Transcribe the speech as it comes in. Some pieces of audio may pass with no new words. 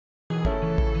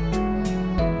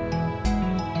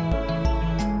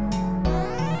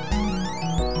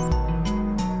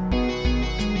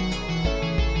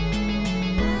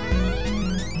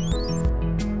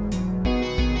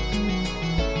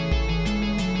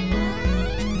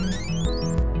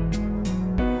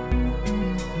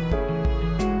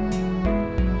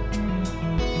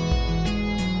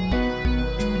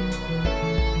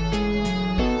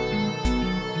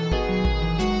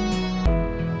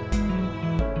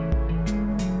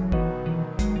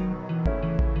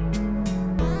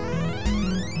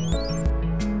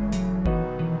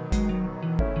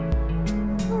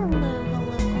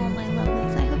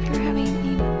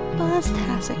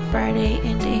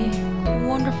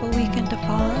beautiful weekend to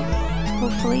follow,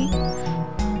 hopefully.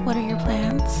 What are your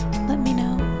plans? Let me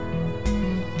know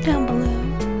down below.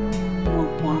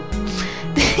 Womp womp.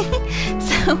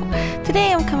 So,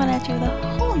 today I'm coming at you with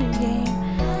a whole new game.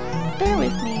 Bear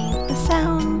with me, the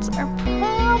sounds are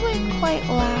probably quite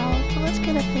loud, so let's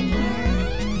get up in here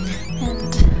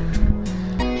and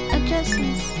adjust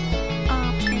some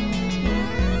options here.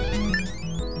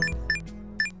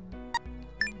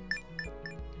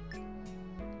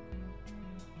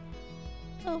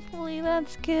 Hopefully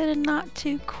that's good and not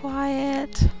too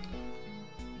quiet.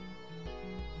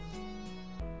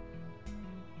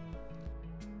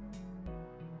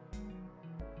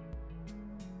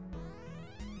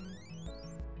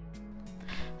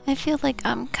 I feel like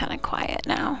I'm kind of quiet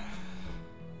now.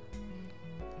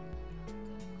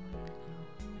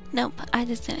 Nope, I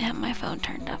just didn't have my phone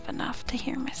turned up enough to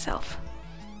hear myself.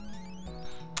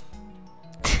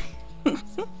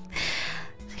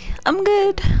 I'm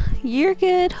good. You're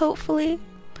good, hopefully.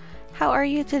 How are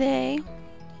you today?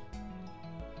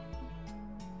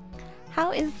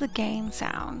 How is the game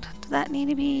sound? Does that need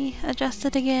to be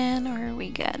adjusted again, or are we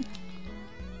good?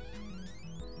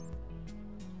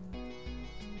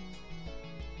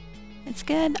 It's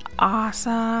good?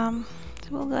 Awesome. So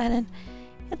we'll go ahead and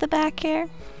hit the back here.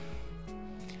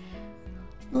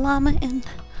 Llama and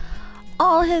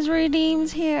all his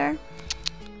redeems here.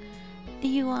 Do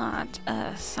you want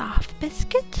a soft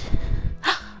biscuit?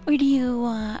 Or do you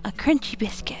want a crunchy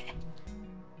biscuit?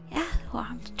 Yeah, well,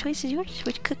 the choice is yours.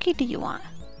 Which cookie do you want?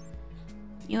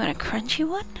 You want a crunchy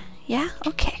one? Yeah?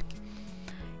 Okay.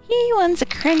 He wants a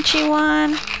crunchy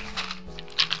one.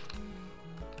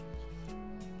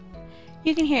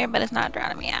 You can hear it, but it's not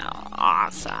drowning me out.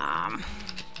 Awesome.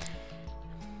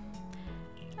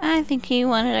 I think he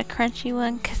wanted a crunchy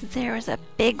one because there was a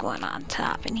big one on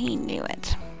top and he knew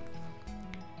it.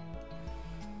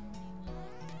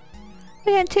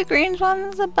 We got two green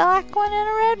ones, a black one, and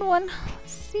a red one.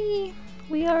 Let's see.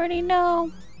 We already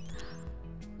know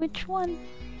which one.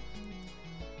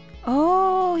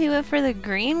 Oh, he went for the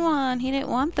green one. He didn't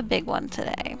want the big one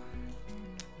today.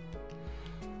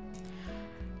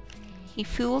 He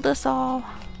fooled us all.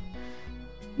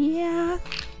 Yeah.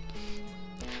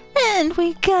 And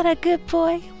we got a good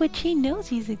boy, which he knows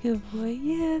he's a good boy.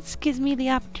 Yeah, this gives me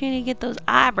the opportunity to get those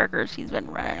hamburgers he's been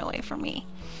running away from me.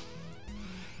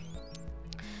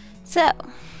 So,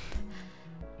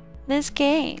 this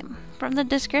game, from the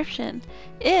description,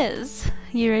 is...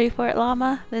 You ready for it,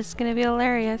 llama? This is gonna be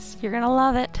hilarious. You're gonna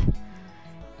love it.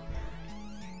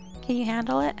 Can you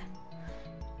handle it?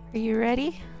 Are you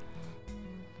ready?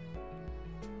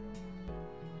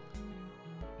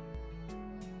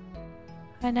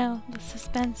 I know, the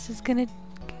suspense is gonna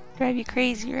drive you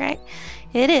crazy, right?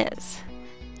 It is.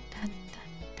 Dun,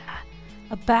 dun, dun.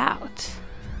 About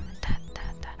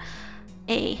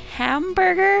a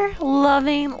hamburger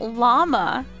loving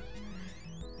llama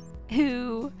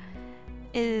who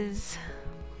is,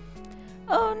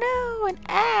 oh no, an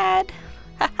ad.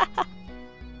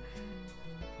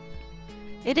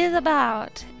 It is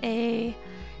about a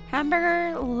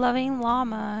hamburger loving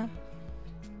llama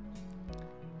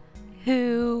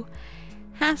who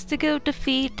has to go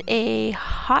defeat a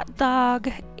hot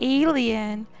dog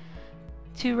alien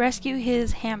to rescue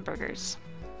his hamburgers.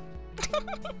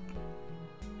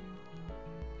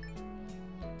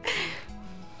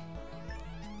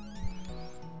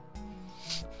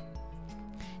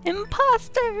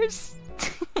 Imposters!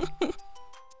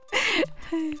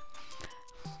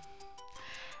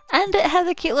 And it has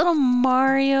a cute little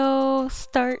Mario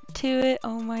start to it.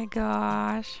 Oh my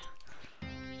gosh.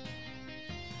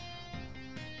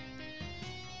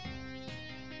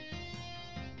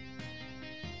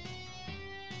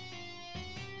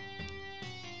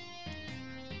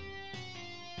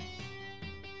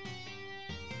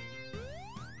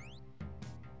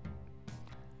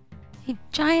 A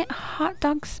giant hot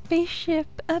dog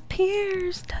spaceship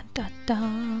appears. Dun dun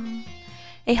dun.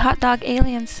 A hot dog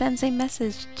alien sends a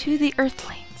message to the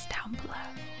Earthlings down below.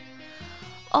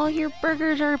 All your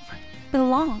burgers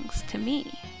belongs to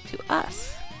me, to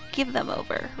us. Give them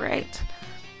over, right?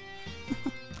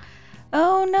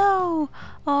 Oh no!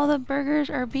 All the burgers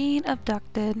are being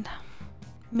abducted.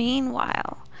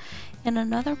 Meanwhile, in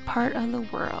another part of the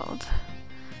world,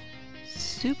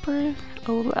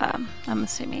 Superola, I'm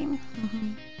assuming,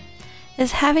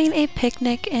 is having a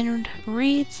picnic and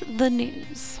reads the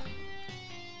news.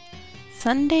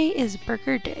 Sunday is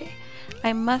burger day.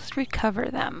 I must recover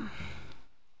them.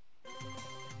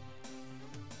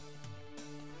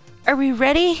 Are we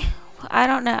ready? I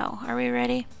don't know. Are we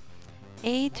ready?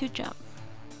 A to jump.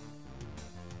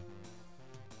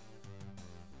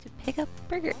 To Pick up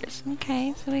burgers.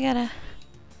 Okay, so we gotta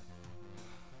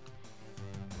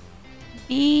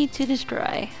B to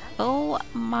destroy. Oh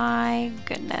my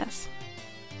goodness.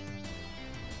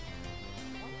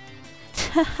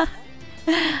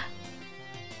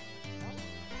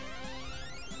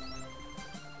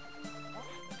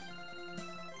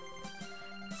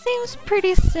 Seems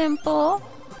pretty simple.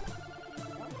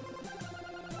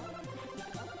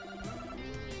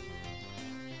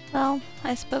 Well,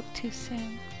 I spoke too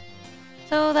soon.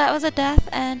 So that was a death,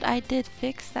 and I did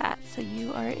fix that. So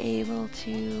you are able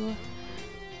to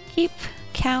keep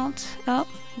count. Oh,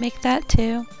 make that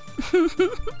 2.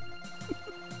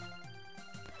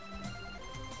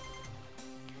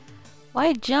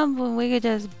 Why jump when we could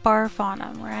just barf on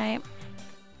them, right?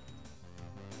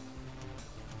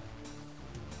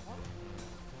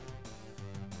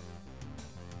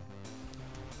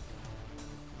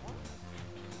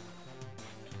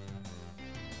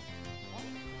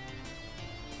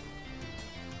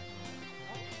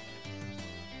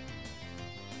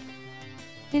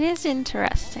 It is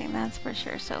interesting, that's for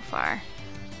sure so far.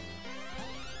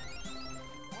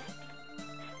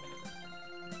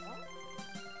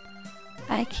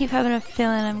 I keep having a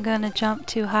feeling I'm gonna jump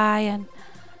too high and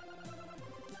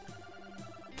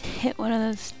hit one of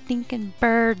those stinking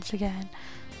birds again.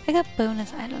 I got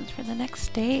bonus items for the next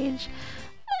stage.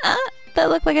 That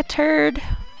looked like a turd.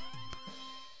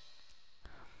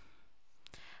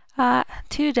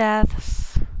 2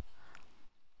 deaths.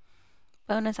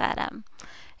 Bonus item.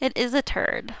 It is a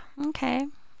turd. Okay,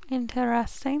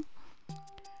 interesting.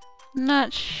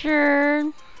 Not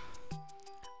sure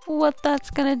what that's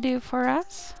gonna do for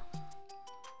us.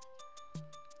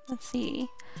 Let's see.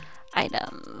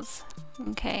 Items.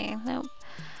 Okay, nope.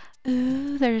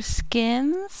 Ooh, there's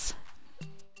skins.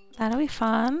 That'll be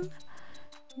fun.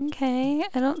 Okay,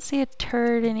 I don't see a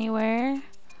turd anywhere.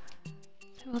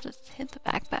 So we'll just hit the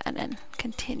back button and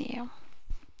continue.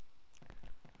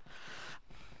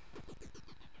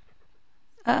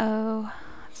 Uh-oh.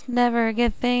 It's never a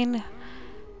good thing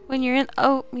when you're in—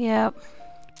 oh, yep.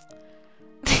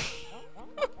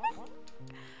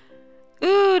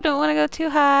 Ooh, don't want to go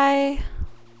too high.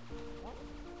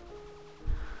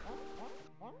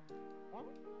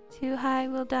 Too high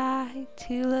will die,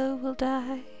 too low will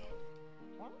die.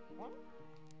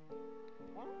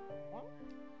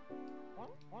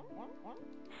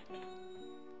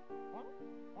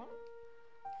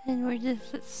 And we're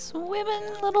just a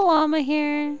swimming little llama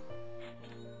here.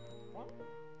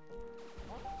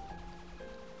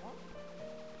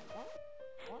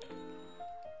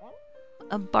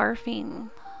 A barfing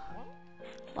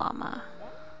llama.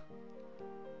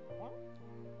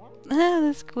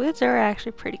 The squids are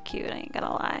actually pretty cute, I ain't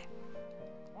gonna lie.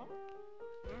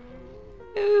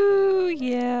 Ooh,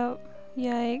 yeah.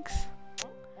 Yikes.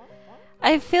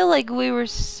 I feel like we were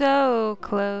so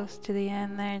close to the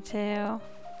end there too.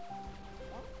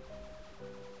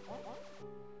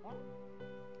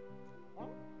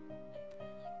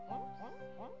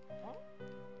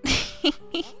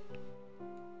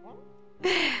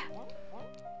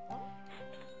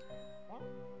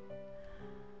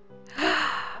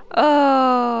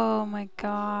 Oh my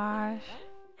gosh.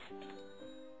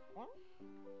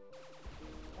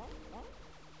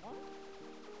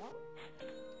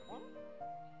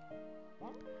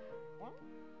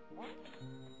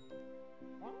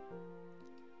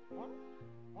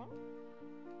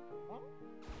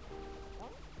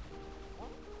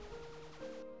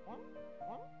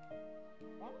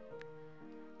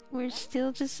 We're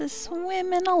still just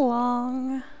swimming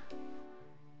along.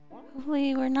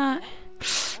 Hopefully we're not.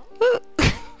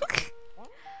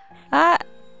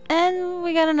 And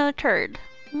we got another turd.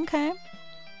 Okay.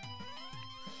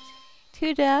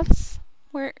 2 deaths.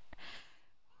 We're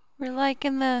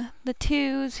liking the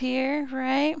 2s here,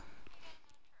 right?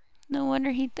 No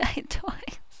wonder he died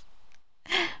twice.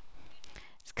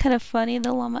 It's kind of funny,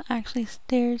 the llama actually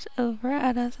stares over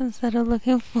at us instead of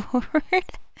looking forward.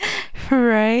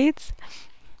 Right?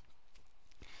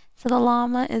 So the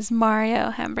llama is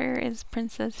Mario, hamburger is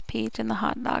Princess Peach, and the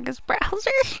hot dog is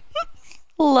Browser.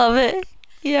 Love it.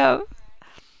 Yep.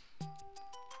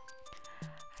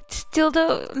 Still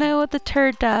don't know what the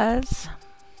turd does.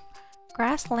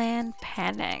 Grassland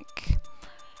panic.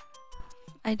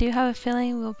 I do have a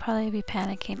feeling we'll probably be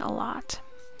panicking a lot.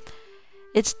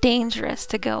 It's dangerous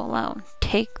to go alone.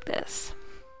 Take this.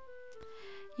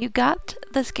 You got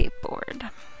the skateboard.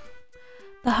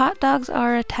 The hot dogs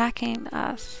are attacking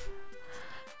us.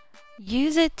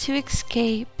 Use it to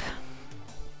escape.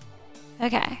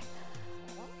 Okay.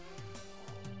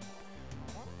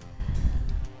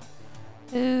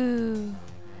 Ooh.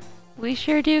 We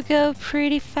sure do go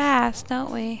pretty fast,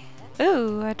 don't we?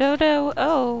 Ooh, I don't know.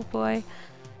 Oh boy.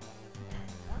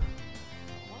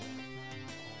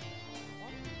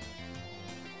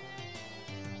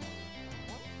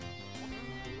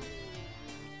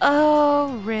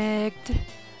 Oh, rigged.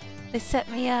 They set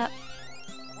me up.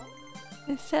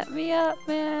 They set me up,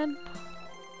 man.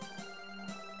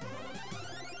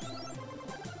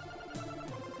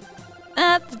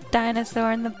 That's a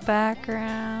dinosaur in the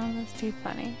background. That's too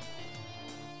funny.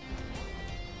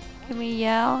 Can we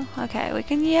yell? Okay, we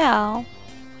can yell.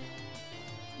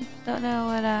 Don't know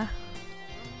what,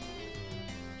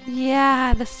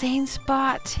 yeah, the same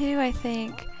spot too, I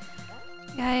think.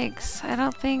 Yikes, I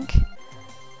don't think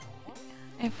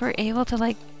if we're able to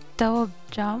like double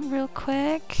jump real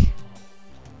quick.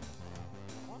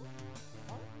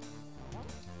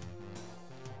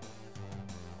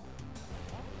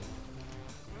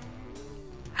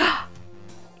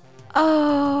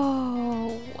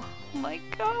 Oh my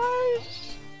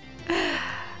gosh.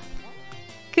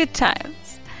 Good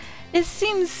times. It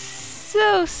seems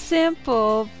so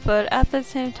simple, but at the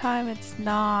same time it's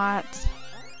not.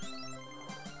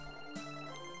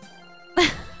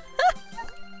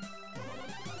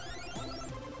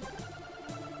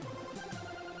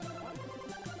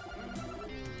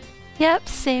 Yep,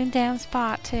 same damn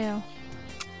spot too.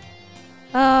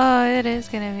 Oh, it is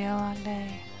gonna be a long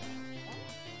day.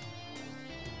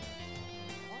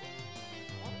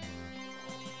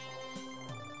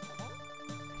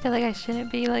 I feel like I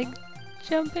shouldn't be like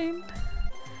jumping.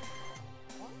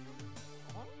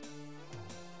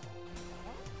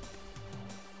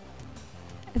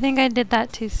 I think I did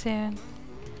that too soon.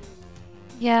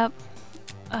 Yep.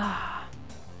 Ah.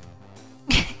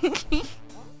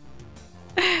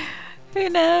 Who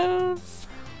knows?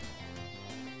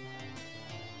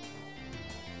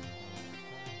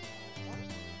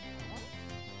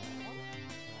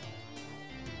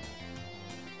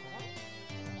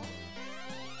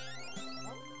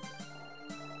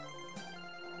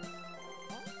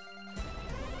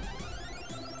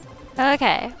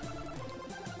 Okay.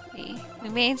 We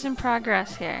made some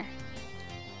progress here.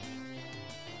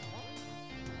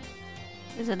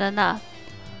 Is it enough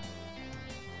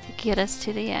to get us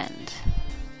to the end?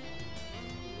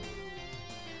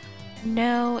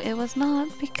 No, it was not,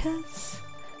 because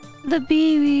the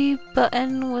aBee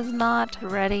button was not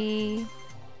ready.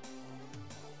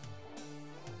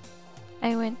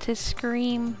 I went to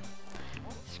scream,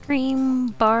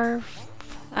 barf.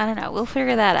 I don't know, we'll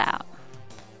figure that out.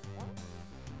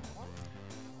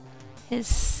 His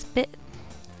spit.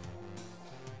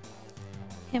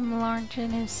 Him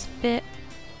launching his spit.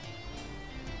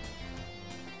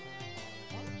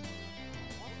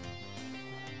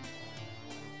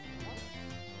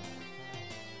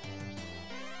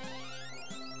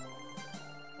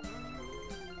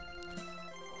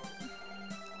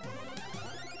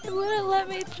 It wouldn't let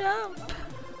me jump.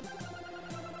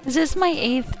 Is this my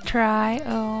 8th try?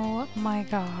 Oh my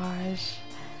gosh.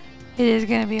 It is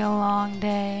gonna be a long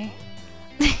day.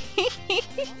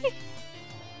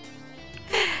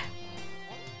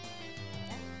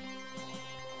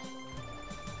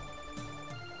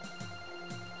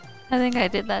 I think I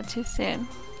did that too soon.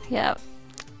 Yep.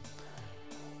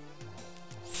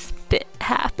 Spit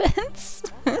happens.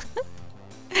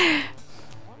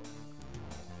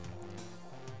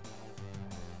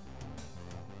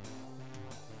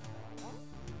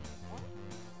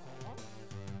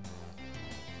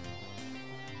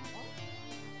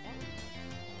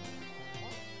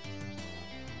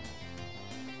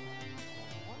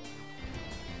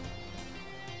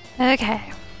 Okay.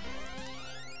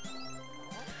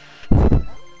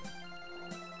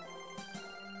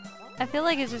 I feel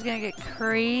like it's just gonna get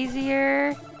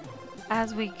crazier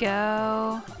as we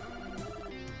go.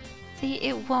 See,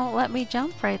 it won't let me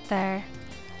jump right there.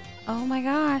 Oh my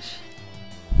gosh.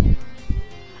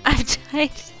 I've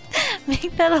tried to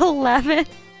make that 11.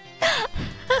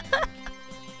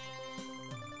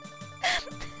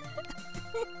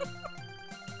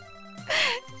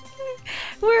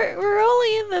 We're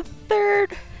only in the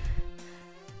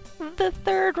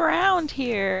third round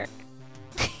here.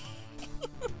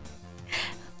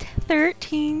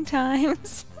 13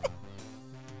 times.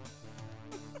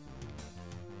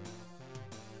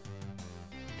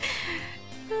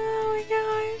 Oh my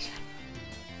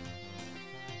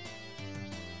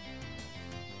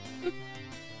gosh.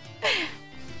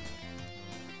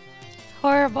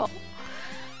 Horrible.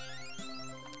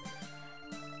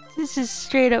 This is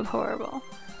straight up horrible.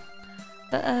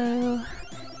 Uh-oh.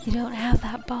 You don't have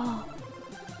that ball.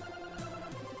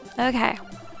 Okay.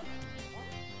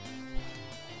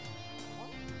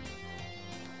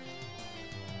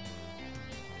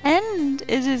 And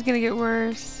is this gonna get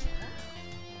worse?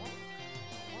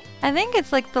 I think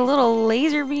it's like the little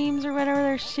laser beams or whatever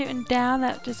they're shooting down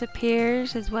that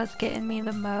disappears is what's getting me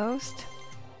the most.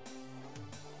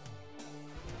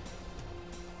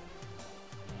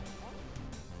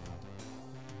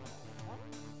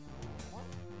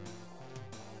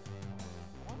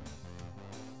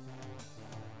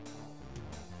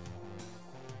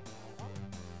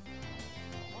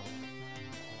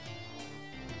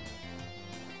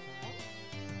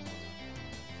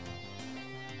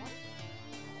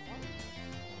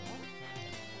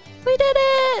 We did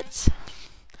it!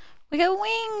 We got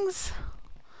wings!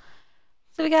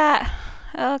 So we got...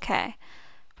 Okay.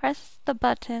 Press the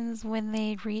buttons when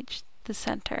they reach the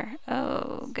center.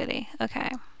 Oh, goody. Okay.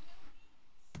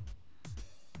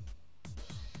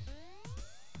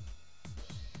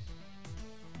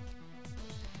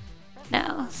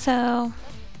 Now, so...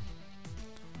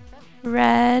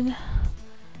 Red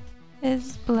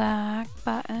is black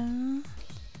button.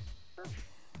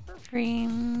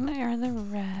 Green are the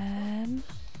red.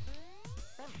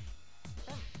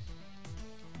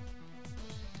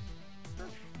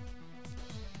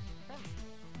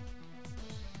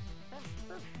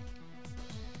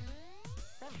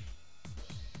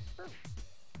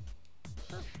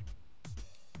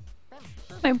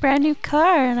 My brand new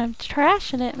car and I'm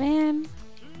trashing it, man.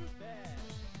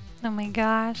 Oh my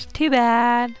gosh, too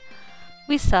bad.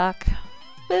 We suck.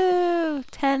 Woo!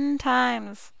 10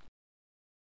 times.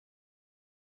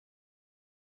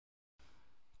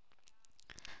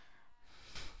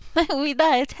 We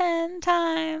died 10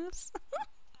 times.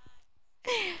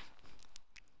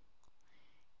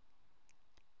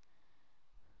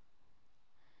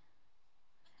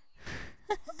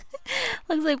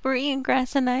 Looks like we're eating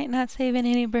grass tonight, not saving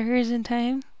any burgers in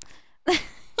time.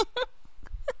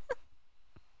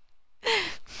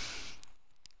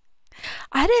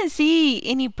 I didn't see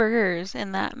any burgers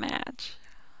in that match.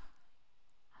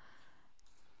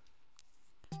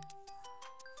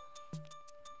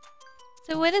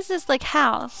 So what is this, like,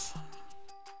 house?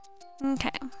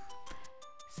 Okay.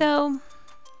 So,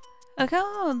 okay,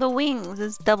 oh, the wings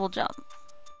is double jump.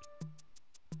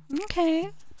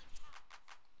 Okay.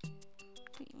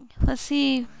 Let's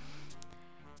see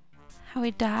how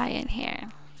we die in here.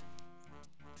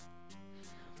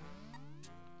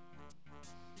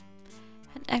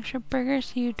 An extra burger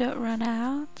so you don't run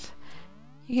out.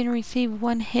 You can receive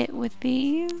 1 hit with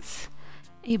these.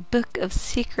 A book of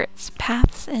secrets,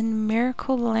 paths, and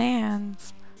miracle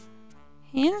lands.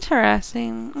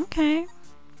 Interesting. Okay.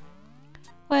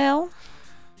 Well,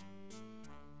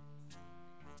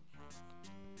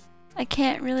 I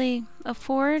can't really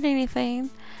afford anything.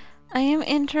 I am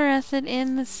interested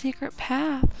in the secret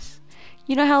paths.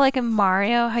 You know how like in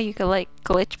Mario, how you could like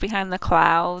glitch behind the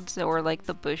clouds or like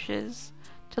the bushes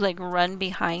to like run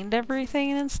behind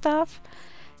everything and stuff?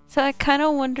 So I kind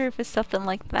of wonder if it's something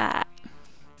like that.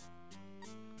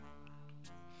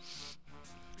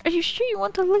 Are you sure you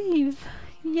want to leave?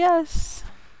 Yes.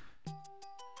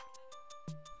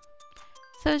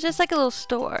 So it's just like a little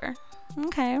store.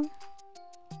 Okay.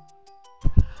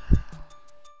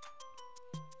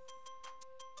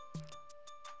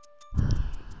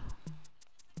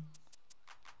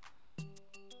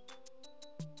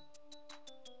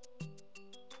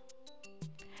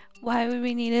 Why would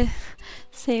we need to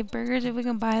save burgers if we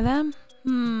can buy them?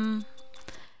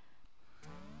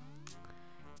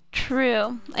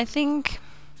 True. I think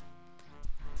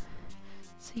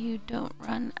so you don't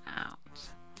run out.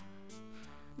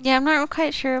 Yeah, I'm not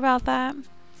quite sure about that.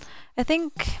 I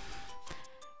think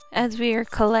as we are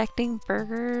collecting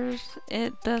burgers,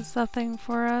 it does something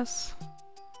for us.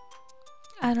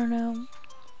 I don't know.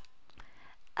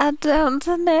 I don't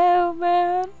know,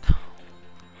 man.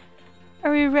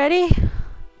 Are we ready?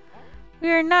 We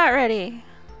are not ready.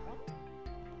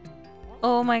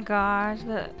 Oh my gosh.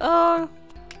 Oh.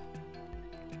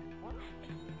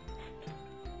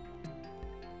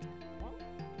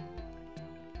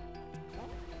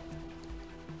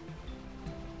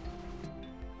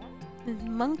 This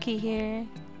monkey here.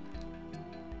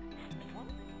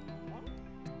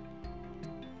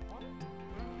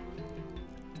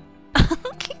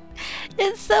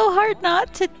 It's so hard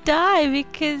not to die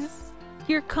because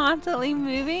you're constantly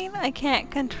moving. I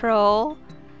can't control.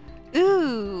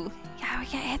 Ooh. Yeah, we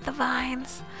can't hit the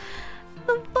vines.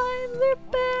 The vines are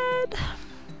bad.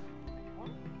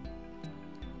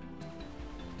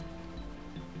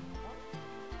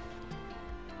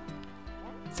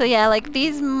 So yeah, like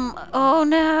these oh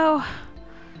no.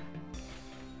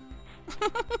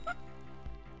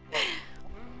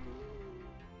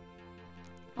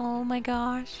 Oh my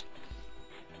gosh.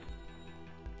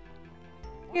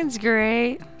 It's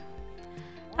great.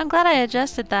 I'm glad I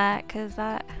adjusted that, cause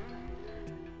that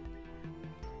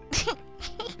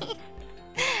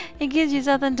It gives you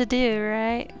something to do,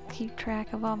 right? Keep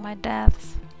track of all my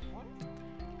deaths.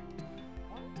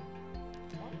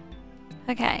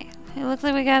 Okay, it looks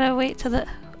like we gotta wait till the...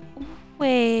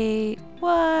 Wait,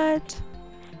 what?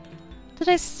 Did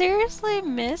I seriously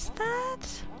miss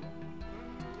that?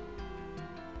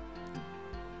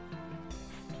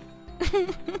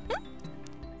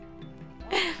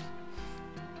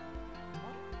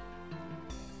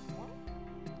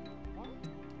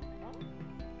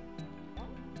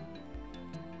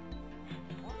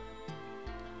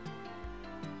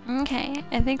 Okay,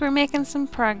 I think we're making some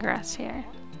progress here.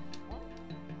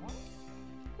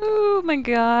 Oh my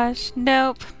gosh,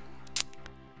 nope.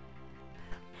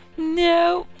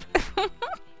 Nope.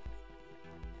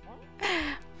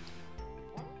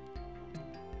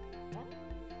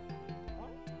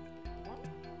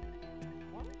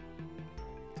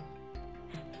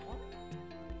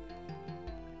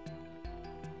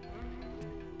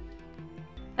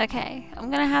 Okay, I'm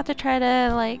gonna have to try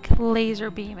to like laser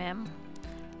beam him.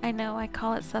 I know I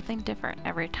call it something different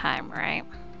every time, right?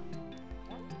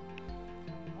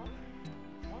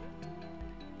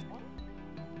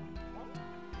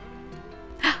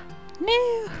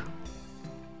 No!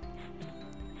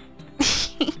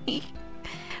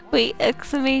 Wait,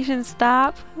 exclamation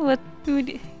stop? What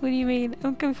do you mean?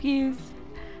 I'm confused.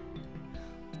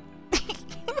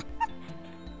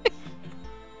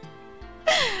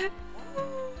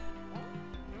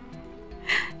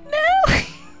 No!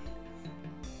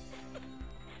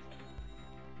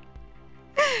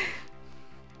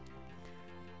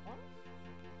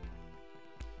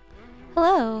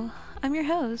 Hello, I'm your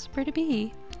host, Brit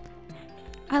aBee.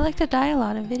 I like to die a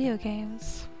lot in video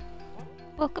games.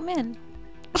 Welcome in.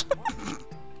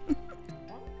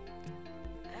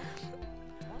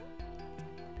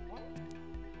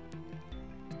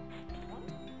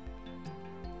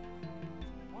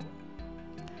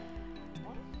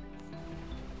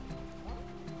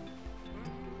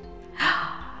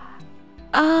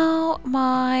 Oh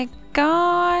my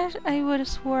gosh, I would have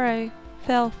swore I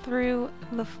fell through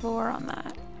the floor on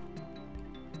that.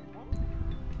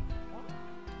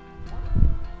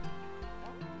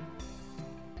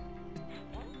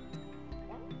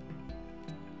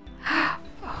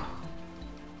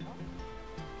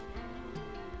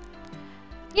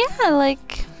 Yeah,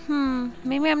 like,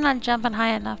 maybe I'm not jumping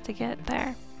high enough to get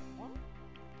there.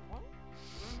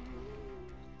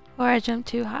 Or I jumped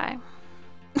too high.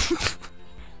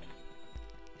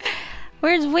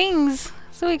 Where's wings?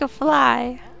 So we can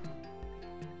fly.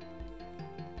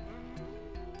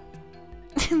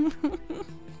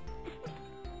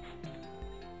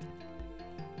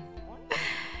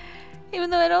 Even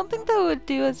though I don't think that would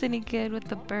do us any good with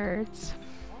the birds.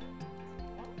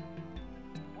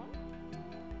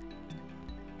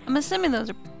 I'm assuming those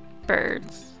are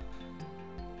birds.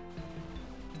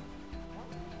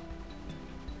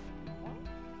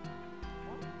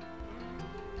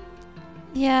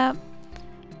 Yeah.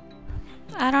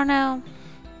 I don't know.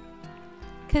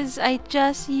 Because I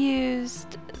just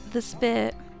used the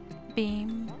spit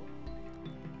beam,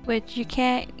 which you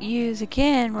can't use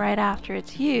again right after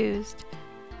it's used.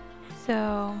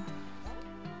 So...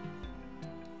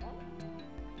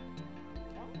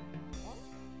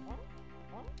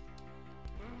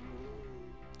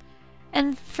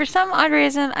 And for some odd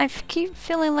reason, I keep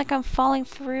feeling like I'm falling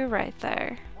through right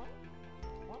there.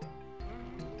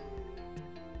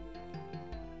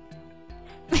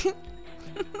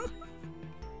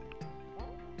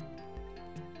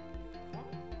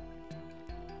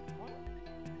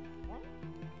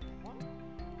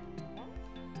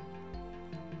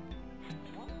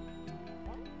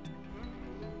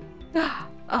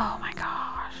 Oh my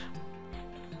gosh.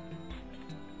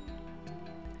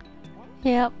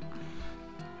 Yep.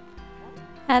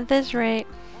 At this rate,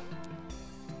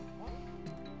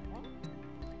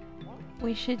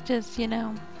 we should just, you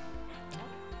know,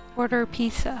 order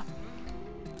pizza.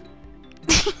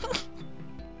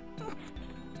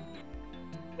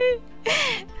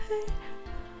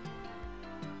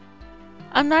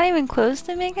 I'm not even close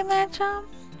to making that jump.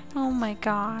 Oh my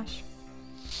gosh.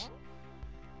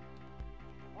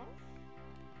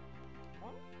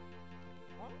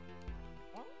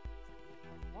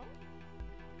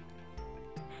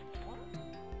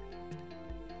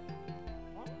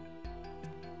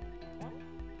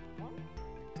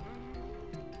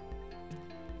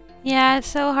 Yeah, it's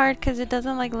so hard because it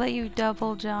doesn't like let you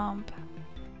double jump.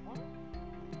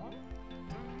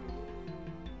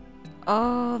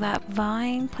 Oh, that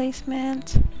vine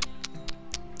placement.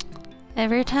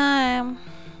 Every time.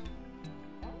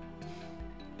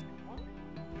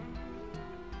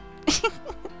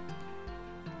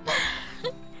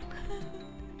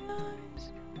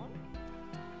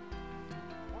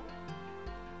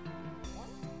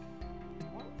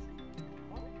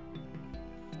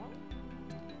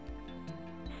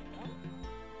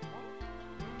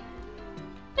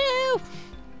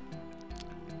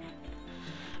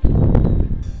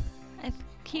 I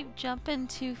keep jumping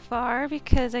too far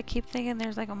because I keep thinking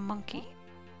there's like a monkey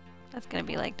that's gonna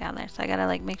be like down there, so I gotta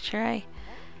like make sure I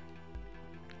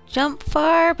jump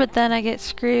far, but then I get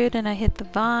screwed and I hit the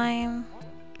vine.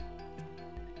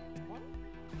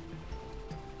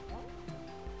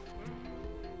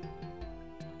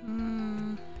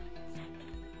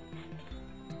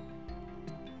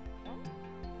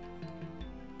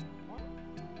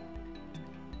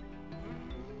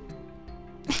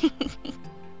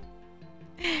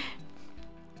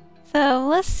 So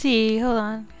let's see, hold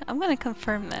on. I'm gonna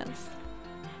confirm this.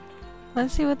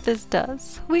 Let's see what this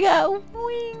does. We got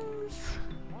wings!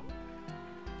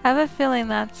 I have a feeling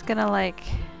that's gonna like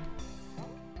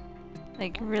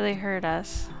really hurt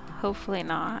us. Hopefully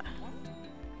not.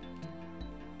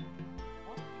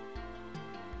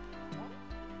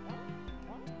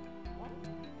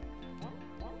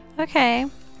 Okay.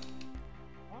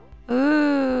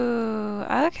 Ooh,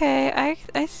 okay,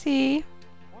 I see.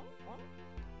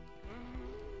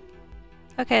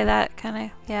 Okay, that kind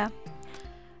of, yeah.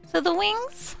 So the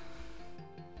wings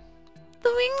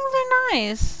are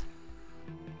nice.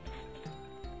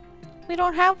 We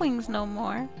don't have wings no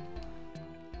more.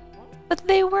 But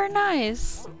they were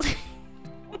nice.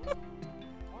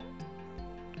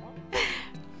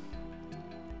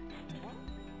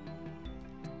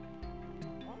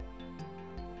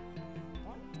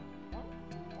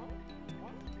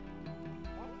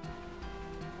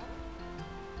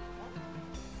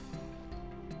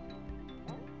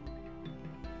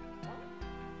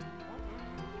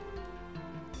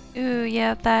 Ooh,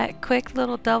 yeah, that quick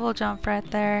little double jump right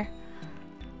there.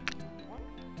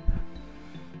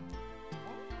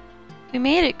 We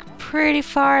made it pretty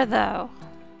far though.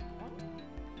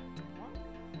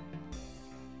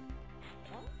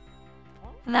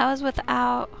 And that was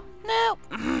without... Nope!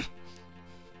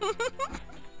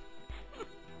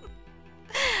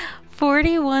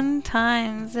 41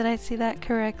 times, did I see that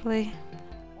correctly?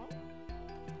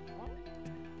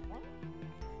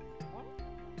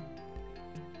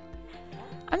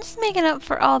 I'm just making up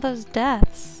for all those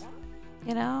deaths,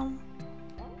 you know,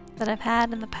 that I've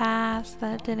had in the past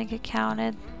that didn't get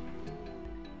counted.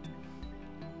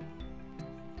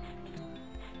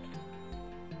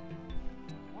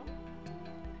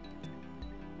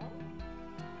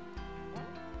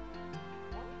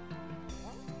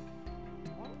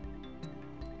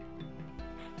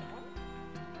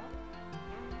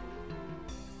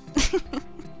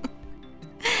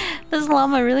 This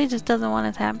llama really just doesn't want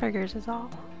its hamburgers is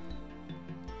all.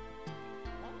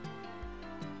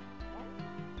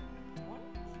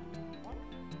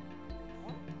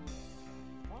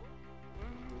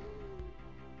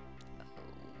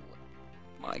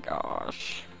 Oh my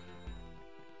gosh.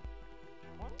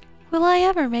 Will I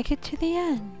ever make it to the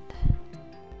end?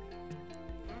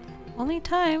 Only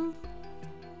time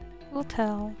will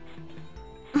tell.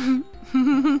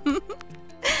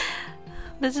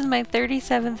 This is my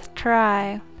 37th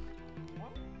try.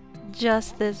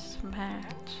 Just this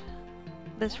match.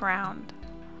 This round.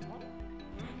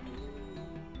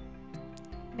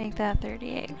 Make that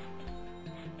 38.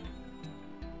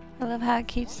 I love how it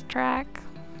keeps track.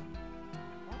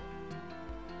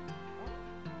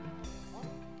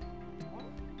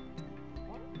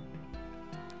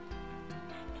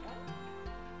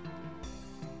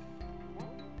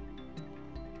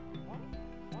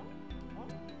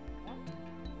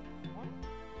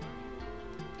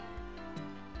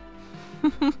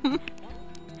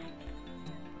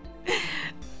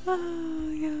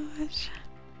 Oh gosh.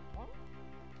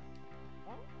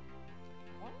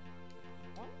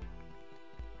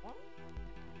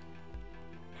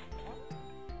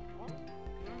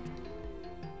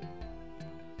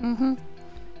 Mm-hmm.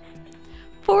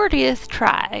 40th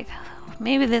try.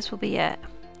 Maybe this will be it.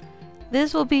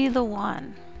 This will be the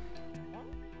one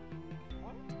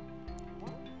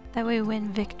that we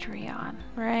win victory on,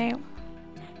 right?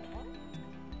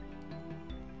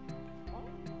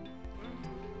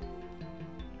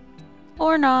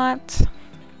 Or not.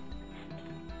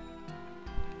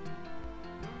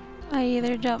 I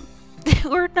either jump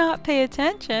or not pay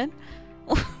attention.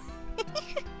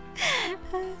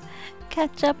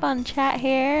 Catch up on chat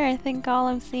here. I think all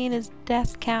I'm seeing is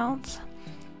death counts.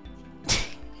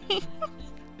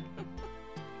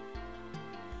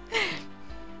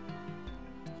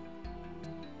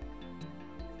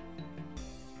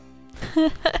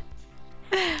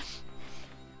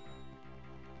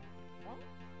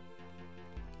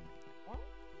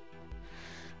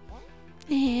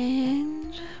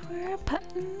 And we're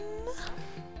putting.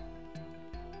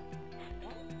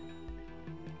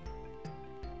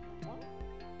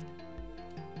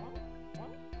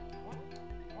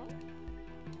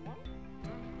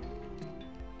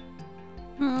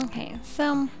 Okay,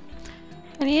 so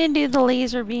I need to do the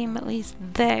laser beam at least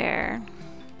there.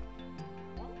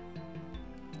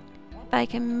 If I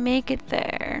can make it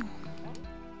there.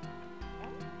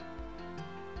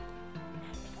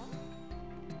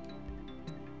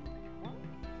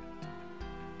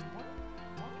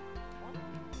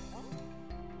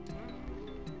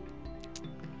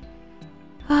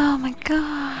 Oh my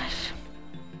gosh.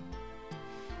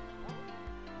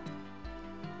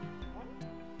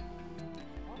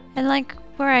 And like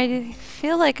where I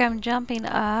feel like I'm jumping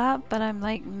up, but I'm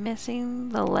like missing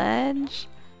the ledge.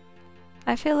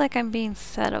 I feel like I'm being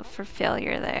set up for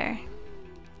failure there.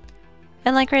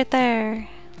 And like right there.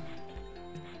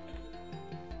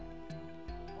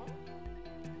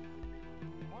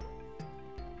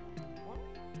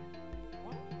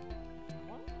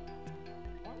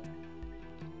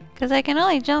 Because I can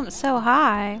only jump so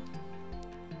high.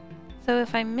 So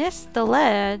if I miss the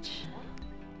ledge,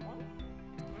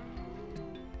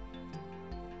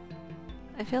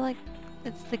 I feel like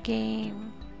it's the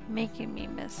game making me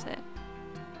miss it.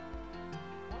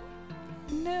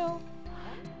 No.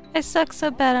 I suck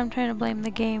so bad I'm trying to blame the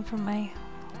game for my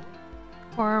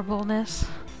horribleness.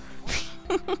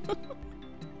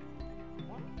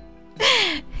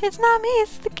 It's not me,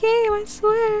 it's the game, I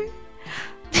swear.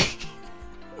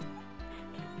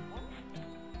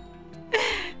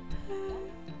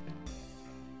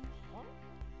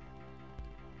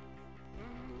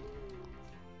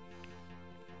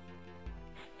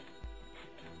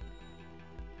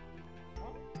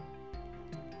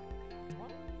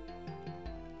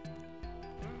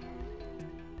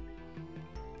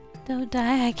 Don't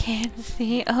die, I can't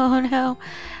see. Oh no.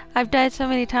 I've died so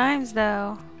many times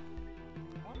though.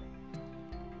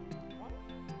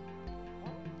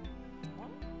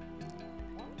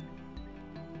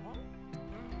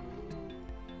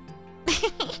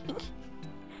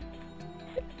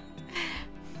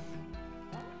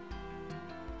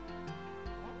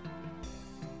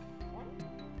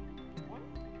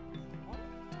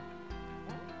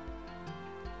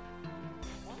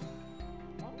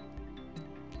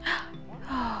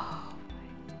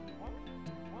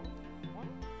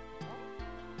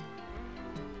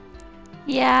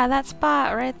 Yeah, that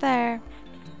spot right there.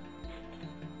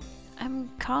 I'm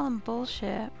calling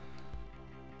bullshit.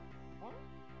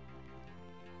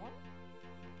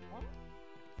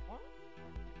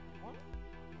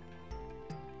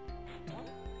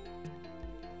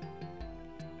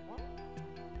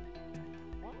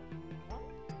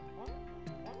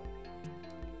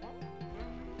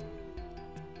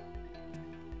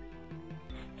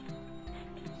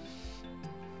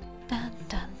 Dun,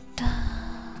 dun, dun.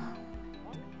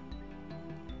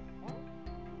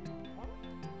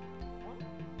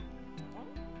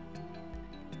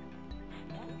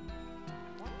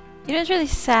 You know what's really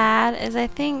sad is I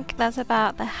think that's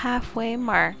about the halfway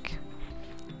mark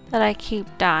that I keep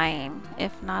dying,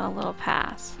 if not a little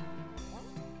past.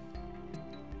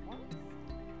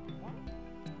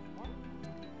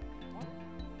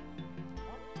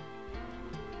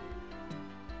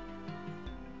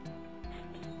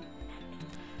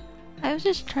 I was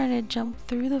just trying to jump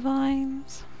through the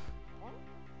vines.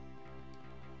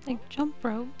 Like jump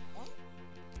rope,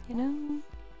 you know?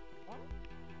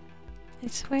 I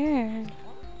swear.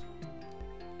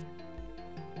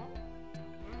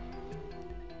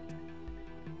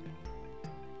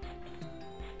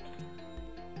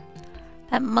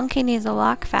 That monkey needs to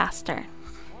walk faster.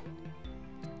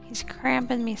 He's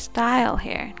cramping me style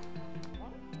here.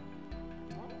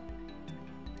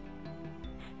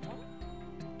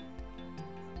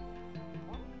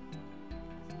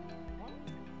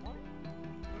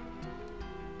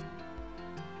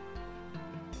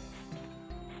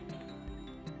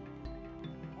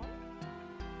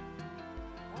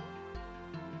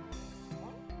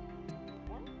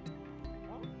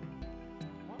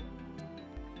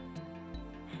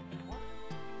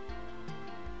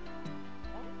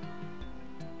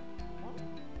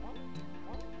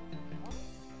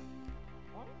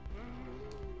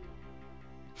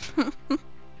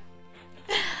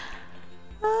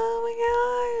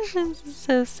 Oh my gosh, this is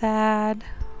so sad.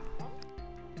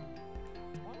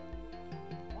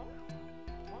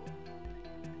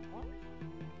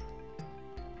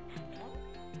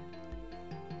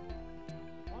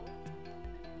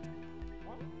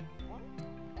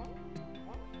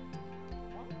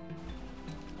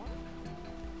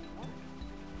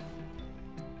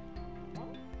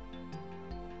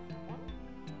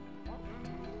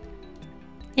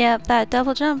 Yep, that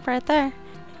double jump right there.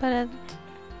 But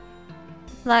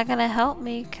it's not gonna help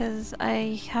me because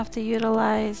I have to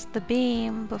utilize the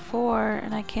beam before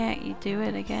and I can't do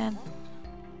it again.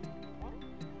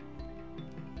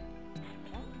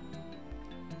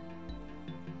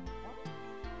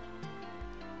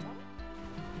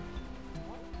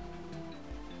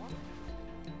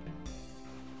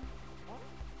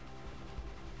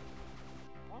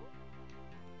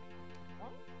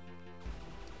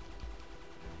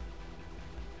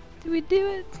 Do we do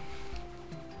it?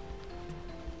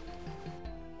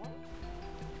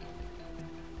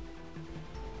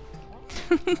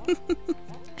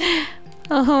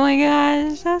 Oh my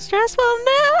gosh, so stressful.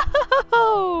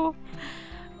 No!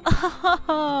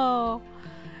 Oh,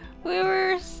 we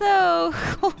were so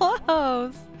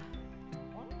close.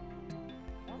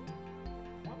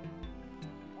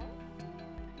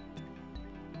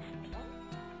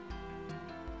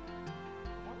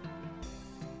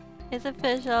 It's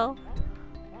official.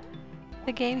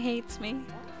 The game hates me.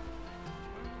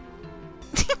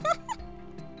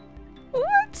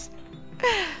 What?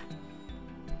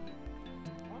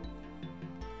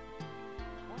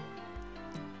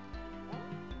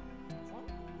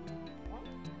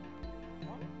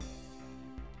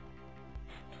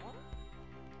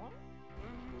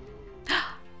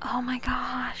 Oh my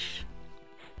gosh.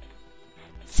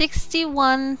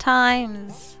 61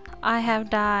 times I have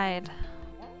died.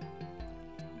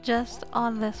 Just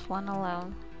on this one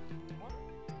alone.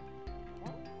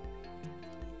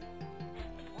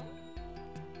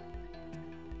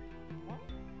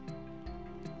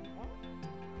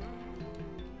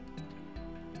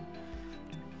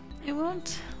 It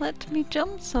won't let me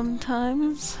jump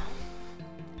sometimes.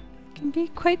 It can be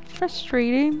quite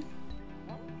frustrating.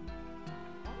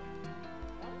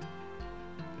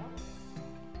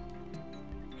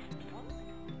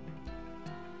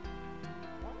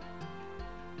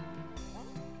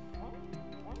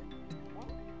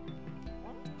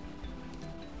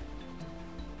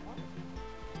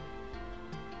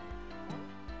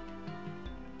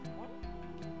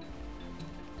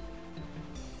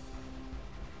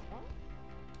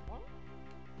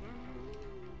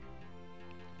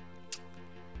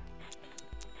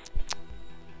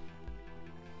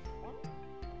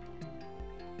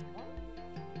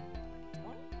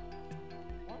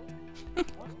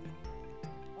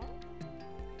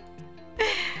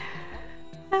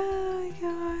 Oh my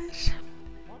gosh.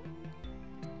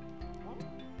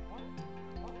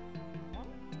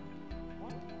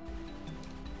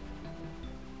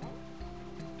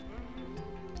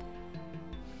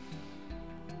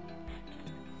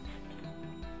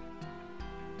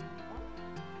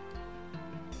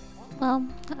 Well,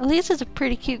 at least it's a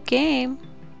pretty cute game.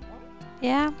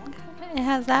 Yeah, it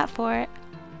has that for it.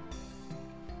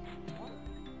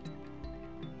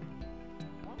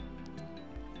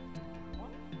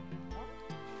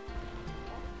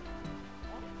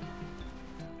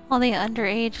 All the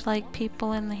underage like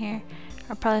people in here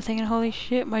are probably thinking, holy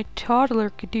shit, my toddler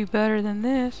could do better than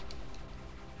this.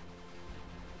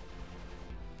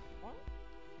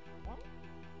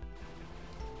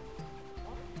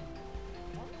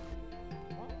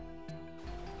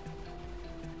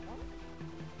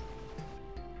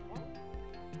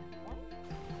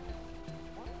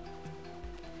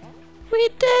 We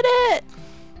did it!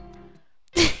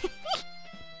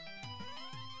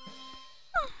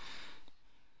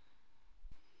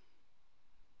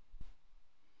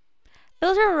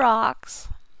 Those are rocks.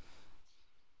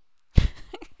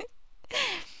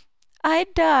 I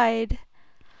died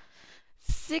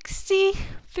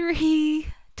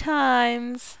 63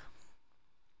 times.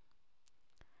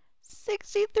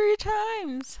 63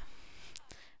 times.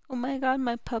 Oh my god,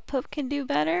 my pup can do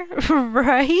better,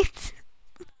 right?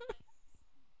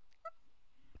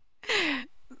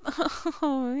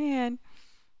 Oh man.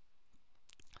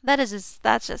 That's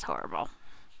just horrible.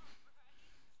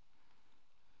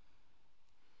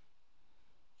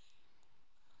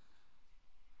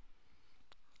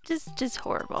 Just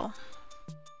horrible.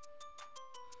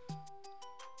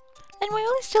 And we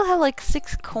only still have like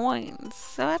 6 coins,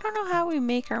 so I don't know how we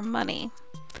make our money.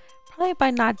 Probably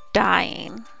by not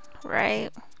dying,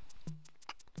 right?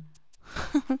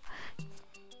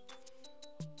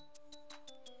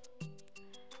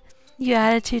 You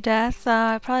added 2 deaths?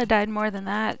 I probably died more than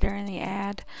that during the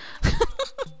ad.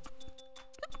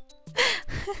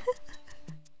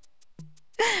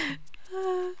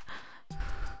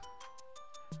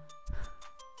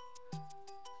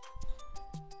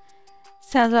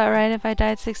 Sounds about right if I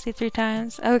died 63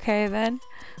 times. Okay then.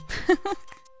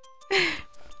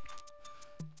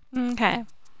 Okay.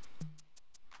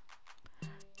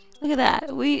 Look at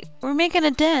that. We're making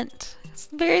a dent. It's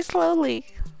very slowly.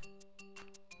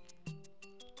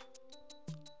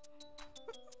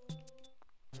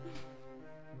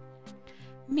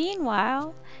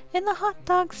 Meanwhile, in the hot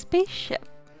dog spaceship,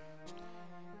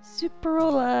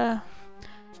 Superola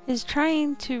is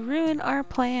trying to ruin our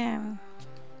plan.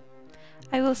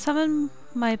 I will summon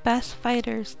my best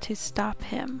fighters to stop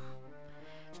him.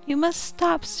 You must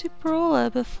stop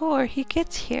Superola before he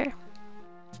gets here.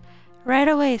 Right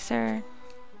away, sir.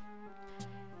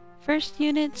 First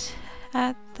unit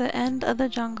at the end of the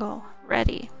jungle.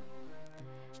 Ready.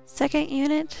 Second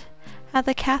unit at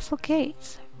the castle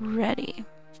gates. Ready.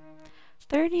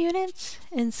 Third unit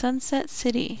in Sunset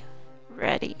City.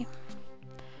 Ready.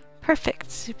 Perfect,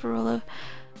 Superola.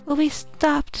 Will be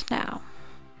stopped now.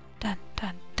 Dun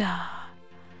dun dun.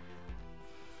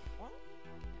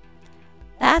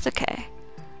 That's okay.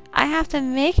 I have to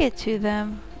make it to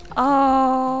them.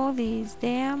 Oh, these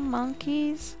damn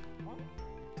monkeys.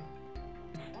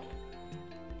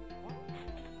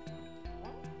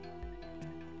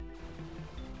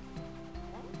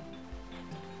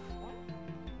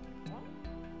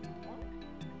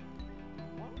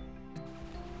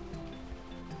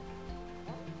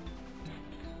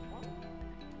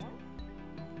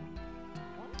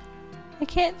 I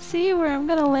can't see where I'm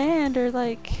gonna land or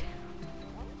like...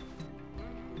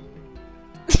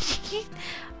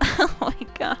 Oh my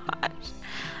gosh.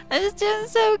 I was doing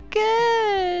so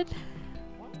good.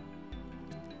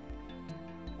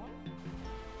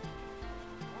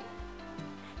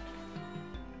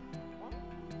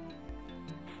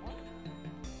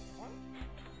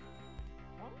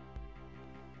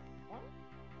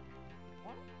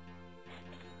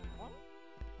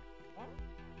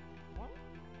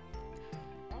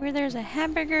 Where there's a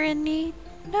hamburger in need,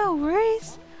 no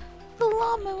worries. The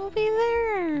llama will be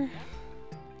there.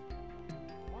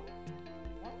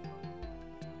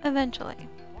 Eventually.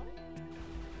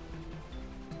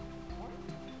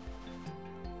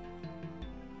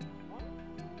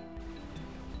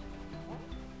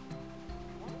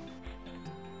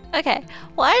 Okay,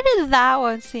 why did that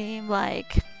one seem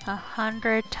like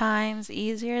 100 times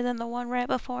easier than the one right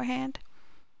beforehand?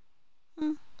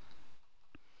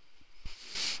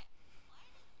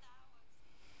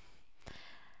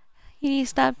 You need to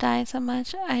stop dying so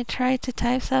much. I tried to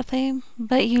type something,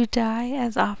 but you die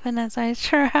as often as I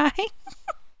try.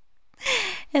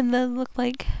 And those look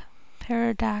like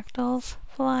pterodactyls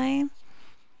flying.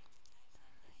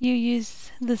 You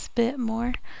use the spit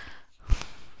more.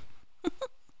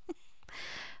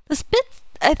 The spit,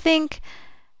 I think...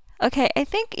 Okay, I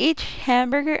think each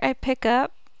hamburger I pick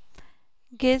up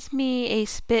gives me a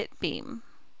spit beam.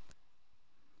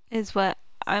 Is what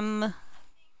I'm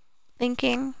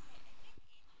thinking.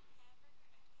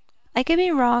 I could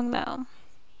be wrong though.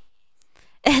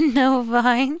 And no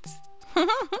vines.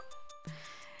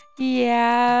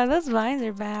 Yeah, those vines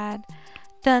are bad.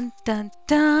 Dun dun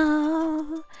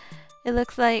dun. It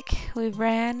looks like we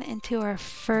ran into our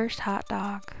first hot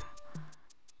dog.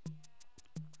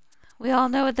 We all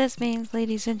know what this means,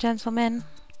 ladies and gentlemen.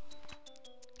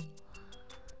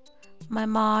 My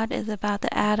mod is about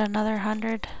to add another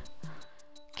 100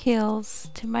 kills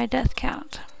to my death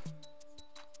count.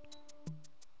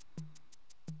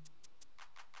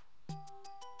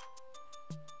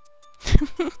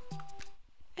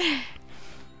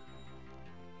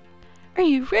 Are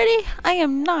you ready? I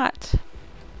am not.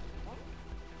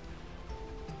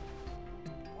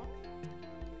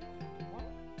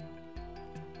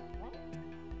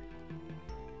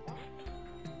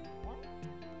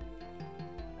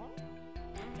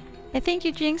 I think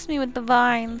you jinxed me with the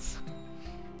vines.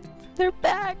 They're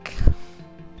back.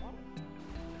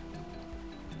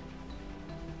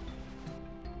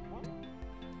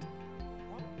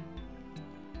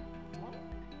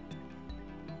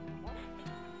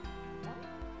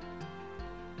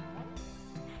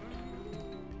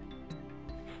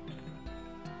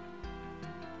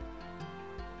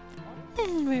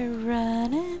 And we're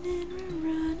running and we're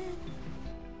running.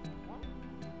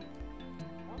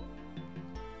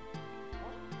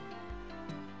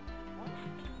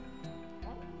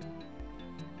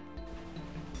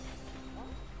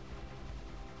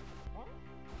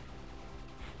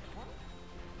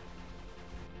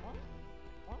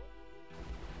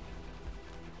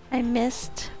 I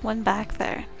missed one back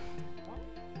there.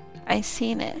 I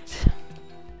seen it.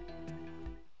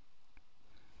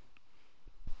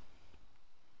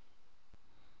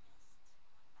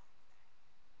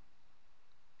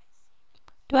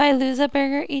 Do I lose a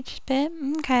burger each bit?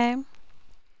 Okay.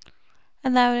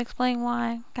 And that would explain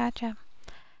why. Gotcha.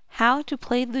 How to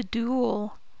play the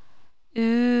duel.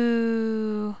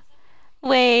 Ooh.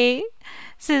 Wait.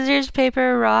 Scissors,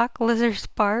 paper, rock, lizard,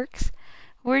 sparks.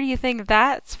 Where do you think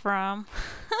that's from?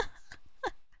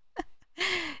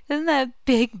 Isn't that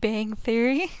Big Bang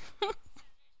Theory?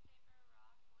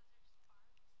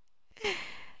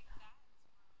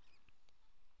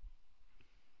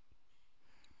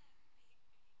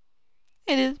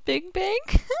 It is Big Bang.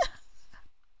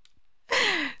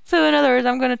 So in other words,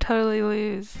 I'm gonna totally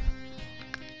lose.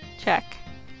 Check.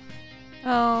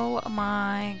 Oh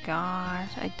my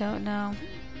gosh, I don't know.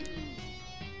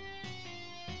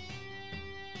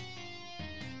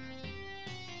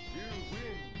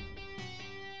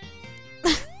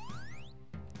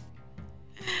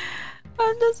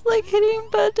 just like hitting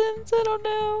buttons. I don't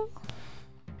know.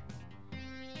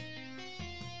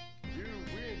 You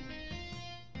win.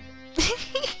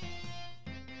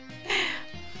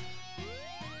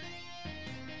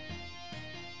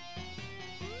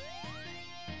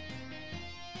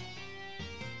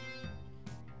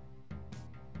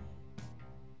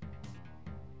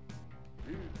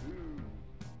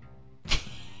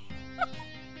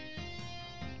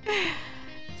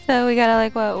 So we gotta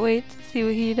like what, wait to see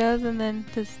what he does and then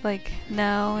just like,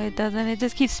 no it doesn't, it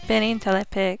just keeps spinning until I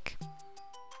pick.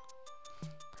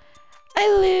 I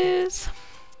lose.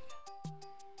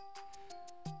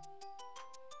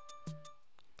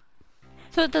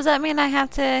 So does that mean I have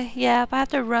to, yeah, I have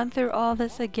to run through all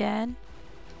this again?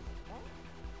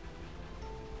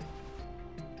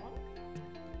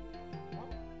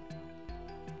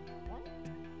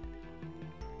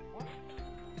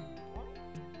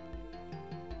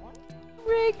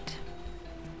 Rigged.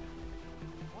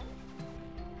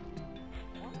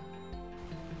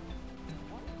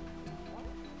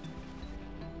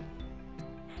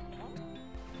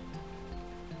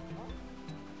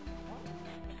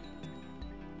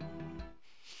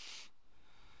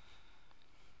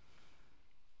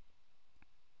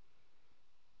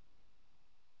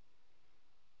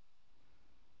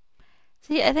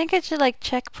 See, I think it should like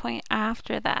checkpoint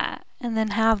after that and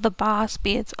then have the boss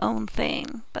be its own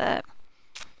thing, but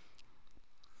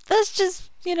that's just,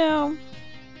 you know,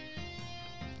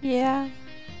 yeah.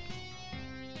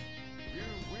 You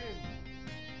win.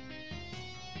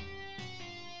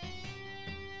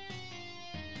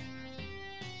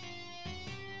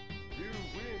 You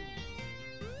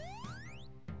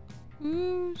win.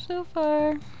 Ooh, so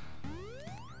far.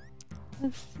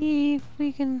 Let's see if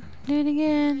we can do it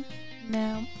again.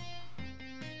 No.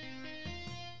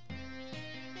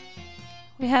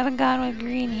 We haven't gone with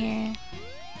green here.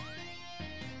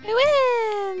 We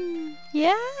win!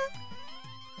 Yeah?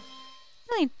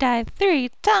 I died 3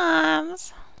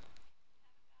 times.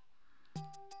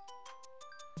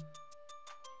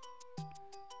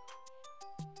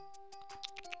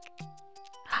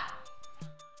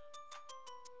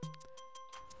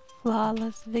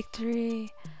 Flawless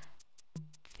victory.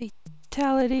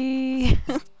 Fatality.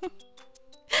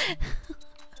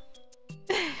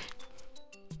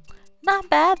 Not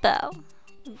bad though.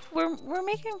 We're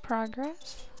making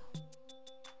progress.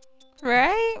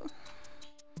 Right?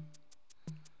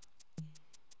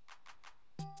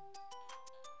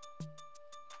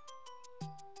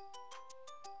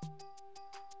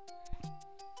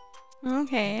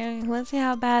 Okay, let's see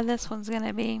how bad this one's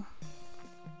gonna be.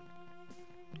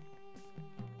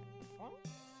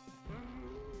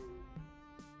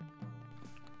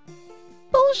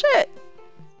 Bullshit!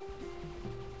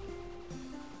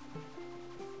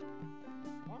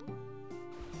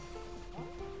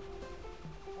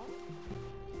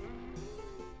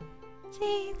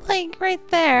 See, like right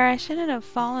there, I shouldn't have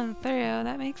fallen through.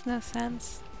 That makes no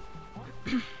sense.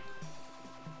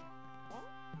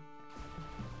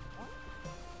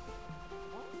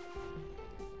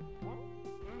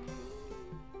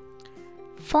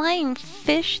 Flying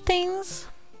fish things?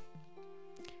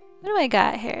 What do I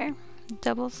got here?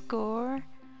 Double score,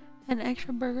 an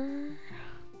extra burger,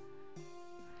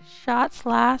 shots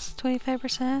last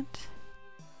 25%.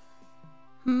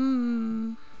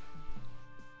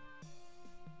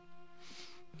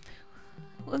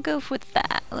 We'll go with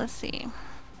that. Let's see.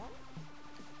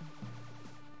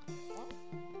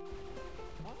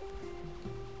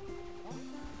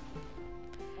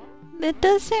 It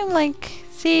does seem like,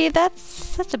 see, that's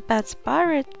such a bad spot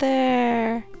right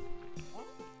there.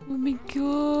 Oh my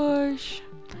gosh.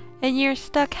 And you're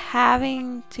stuck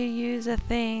having to use a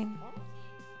thing.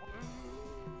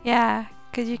 Yeah,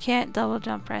 because you can't double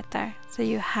jump right there. So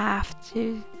you have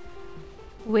to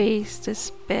waste a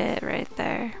spit right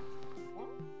there.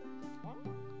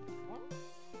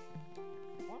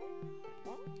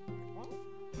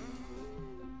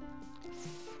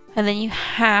 And then you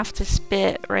have to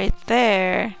spit right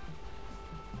there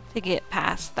to get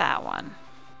past that one.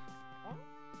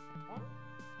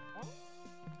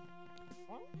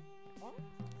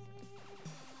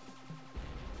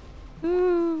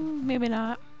 Ooh, maybe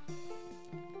not.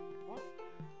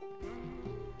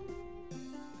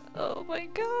 Oh my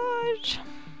gosh.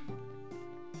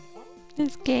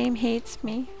 This game hates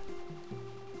me.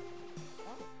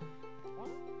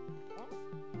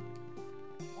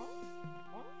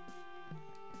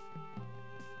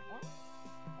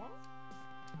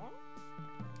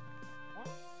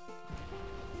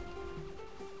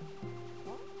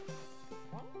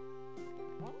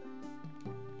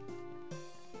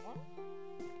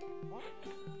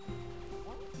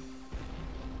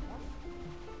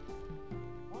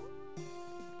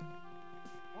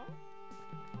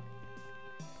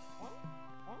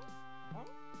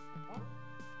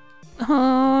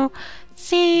 Oh,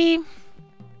 see,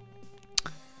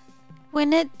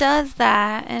 when it does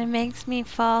that and it makes me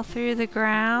fall through the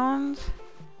ground,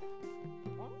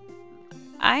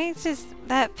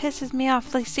 that pisses me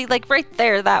off. Like, see, like right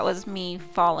there, that was me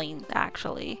falling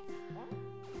actually.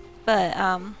 But,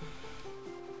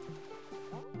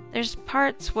 there's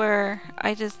parts where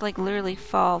I just like literally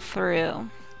fall through.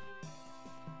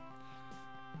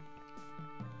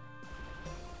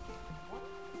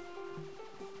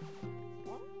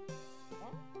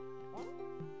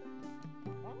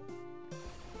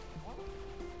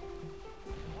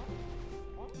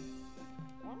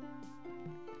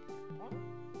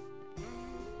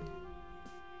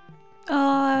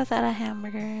 Oh, I was out of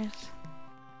hamburgers.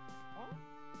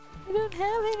 I don't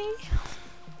have any.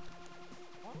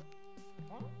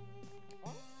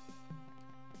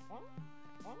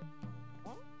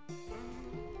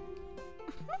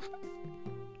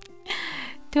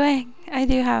 I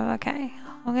do have, okay.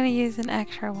 I'm gonna use an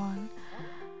extra one.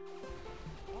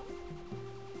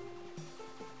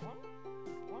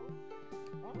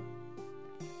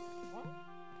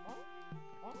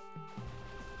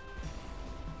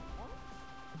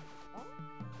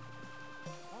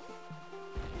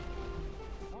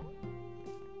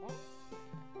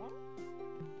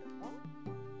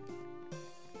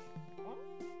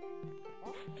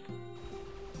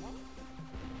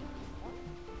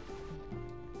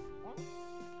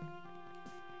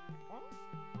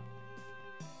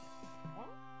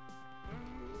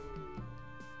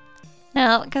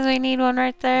 No, because we need one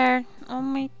right there. Oh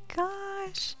my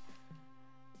gosh.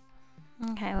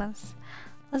 Okay,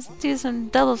 let's do some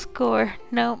double score.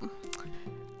 Nope.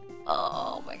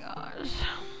 Oh my gosh.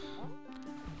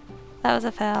 That was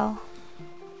a fail.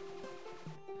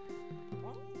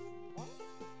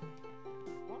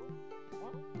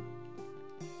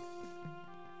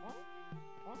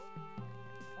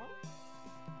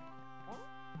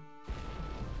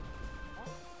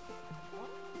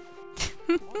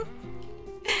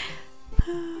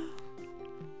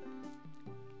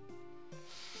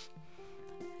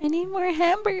 I need more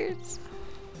hamburgers.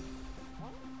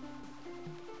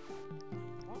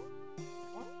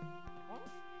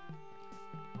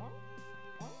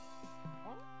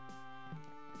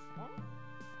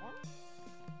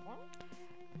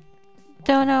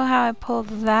 Don't know how I pulled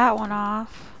that one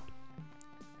off.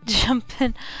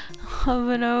 Jumping up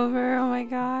and over, oh my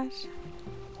gosh.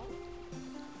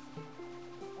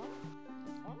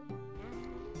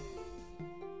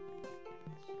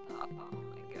 Oh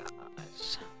my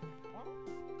gosh.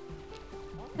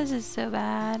 This is so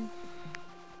bad.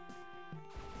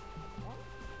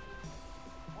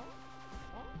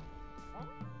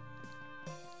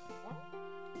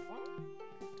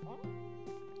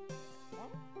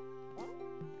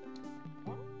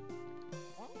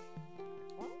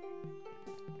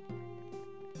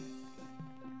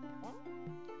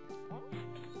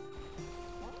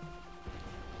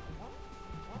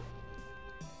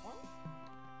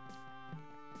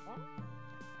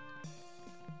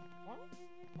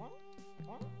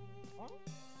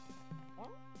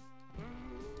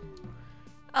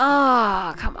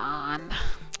 Oh, come on.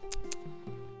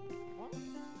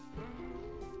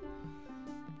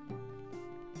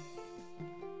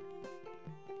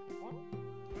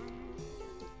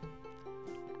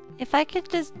 If I could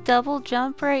just double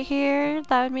jump right here,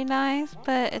 that would be nice,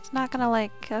 but it's not gonna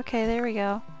like, okay, there we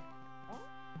go.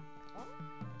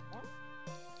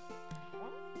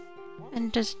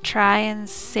 And just try and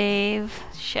save,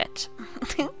 shit.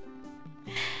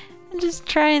 And just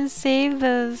try and save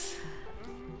those.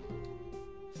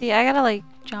 See, I gotta like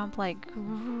jump like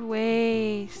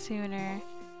way sooner.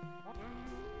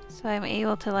 So I'm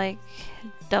able to like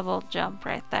double jump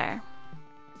right there.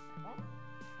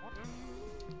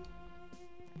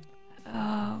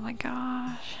 Oh my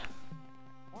gosh.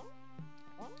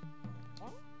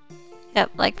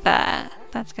 Yep, like that.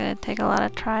 That's gonna take a lot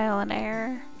of trial and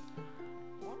error.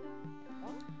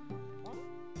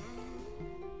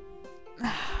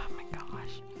 Oh my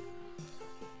gosh.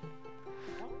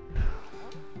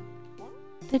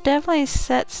 They definitely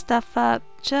set stuff up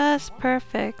just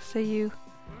perfect so you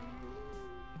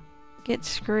get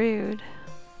screwed.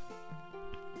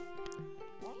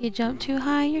 You jump too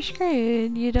high, you're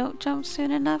screwed. You don't jump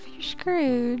soon enough, you're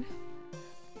screwed.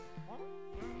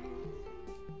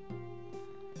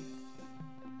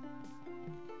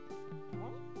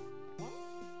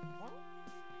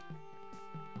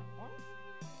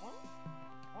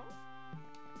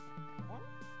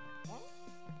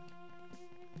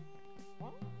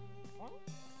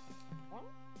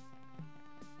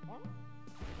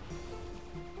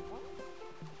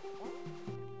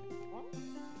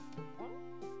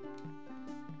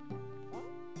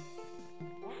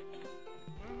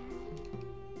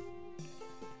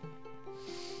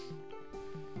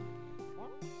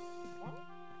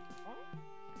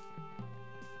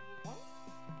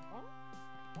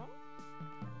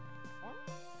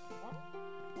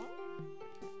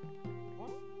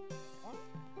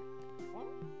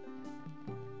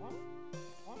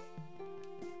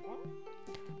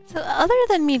 So other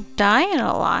than me dying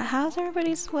a lot, how's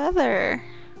everybody's weather?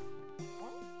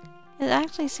 It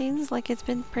actually seems like it's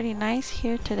been pretty nice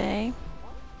here today.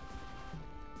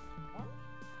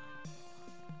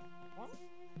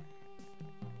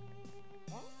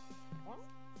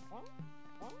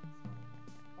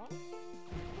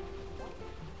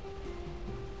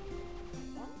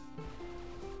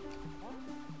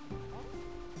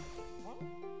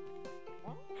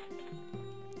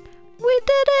 We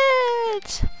did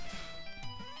it!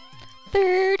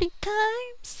 30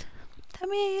 times! How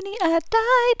many I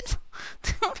died?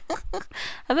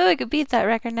 I bet we could beat that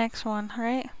record next one,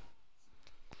 right?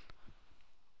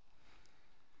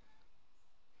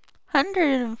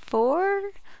 104?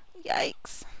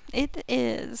 Yikes. It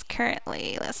is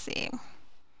currently, let's see.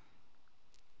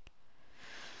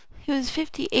 It was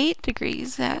 58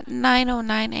 degrees at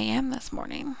 9:09 a.m. this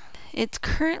morning. It's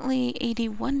currently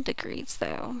 81 degrees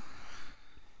though.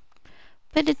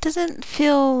 But it doesn't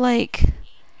feel like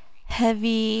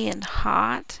heavy and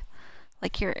hot,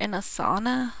 like you're in a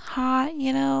sauna hot,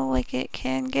 you know, like it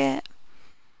can get.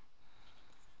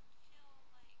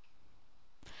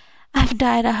 I've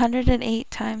died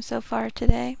 108 times so far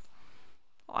today.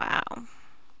 Wow.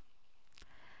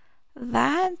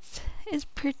 That is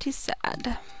pretty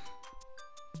sad.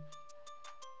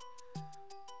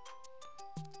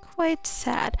 Quite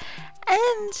sad.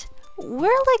 And we're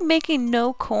like making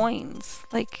no coins,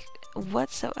 like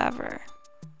whatsoever.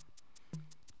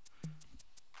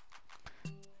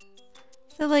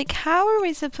 So like how are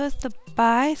we supposed to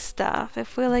buy stuff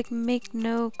if we like make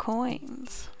no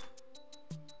coins?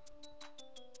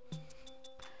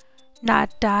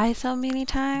 Not die so many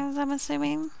times, I'm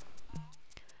assuming.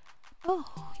 Oh,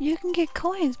 you can get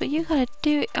coins, but you gotta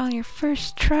do it on your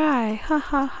first try. Ha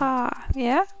ha ha.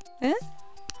 Yeah? Eh?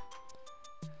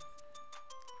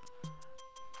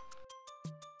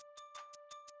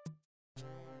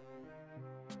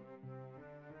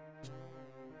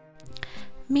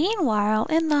 Meanwhile,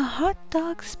 in the hot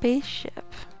dog spaceship,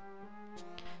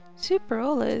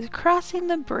 Superola is crossing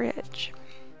the bridge.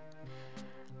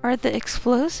 Are the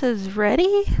explosives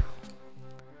ready?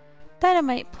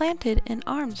 Dynamite planted and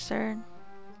armed, sir.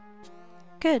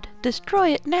 Good.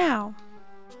 Destroy it now.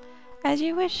 As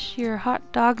you wish, your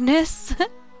hot dogness.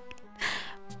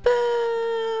 Boom!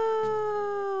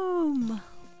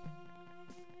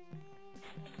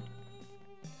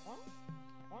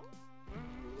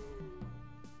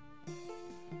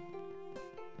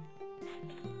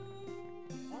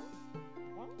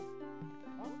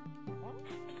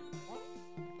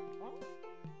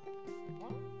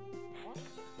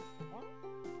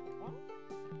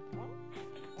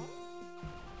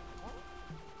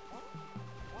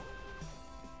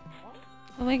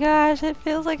 Oh my gosh, it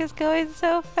feels like it's going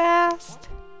so fast.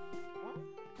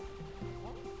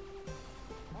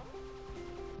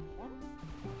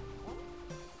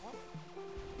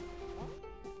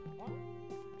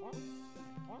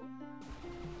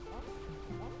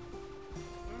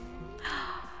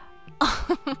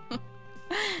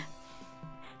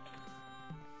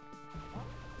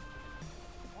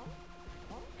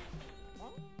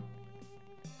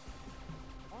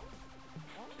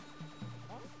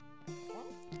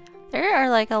 There are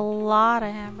like a lot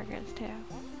of hamburgers too.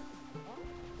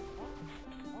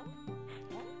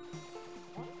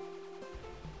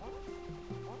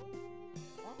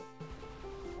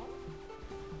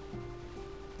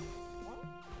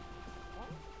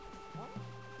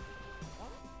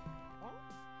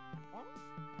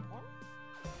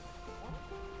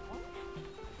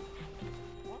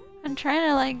 I'm trying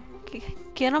to like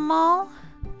get them all.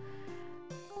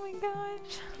 Oh my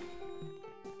gosh.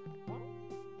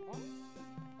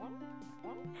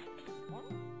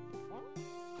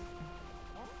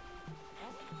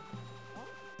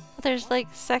 There's like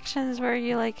sections where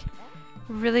you like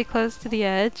really close to the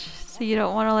edge, so you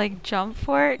don't want to like jump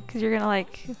for it because you're gonna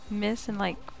like miss and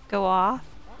like go off.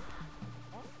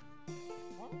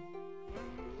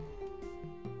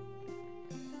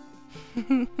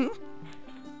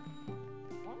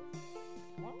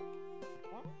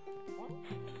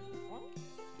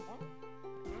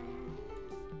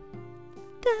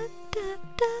 Da, da,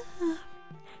 da.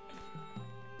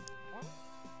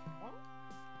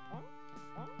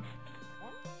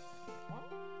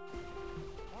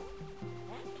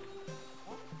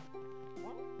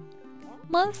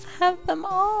 Must have them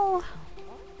all.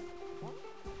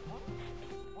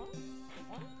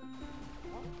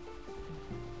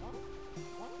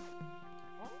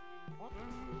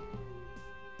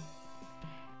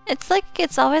 It's like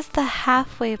it's always the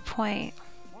halfway point.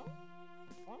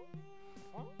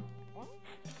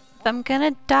 If I'm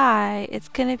gonna die, it's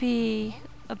gonna be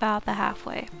about the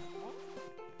halfway.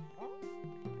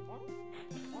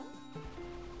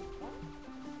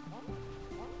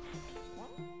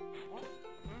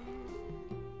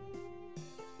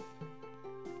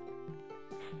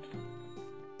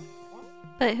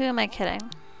 But who am I kidding?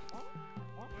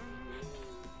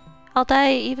 I'll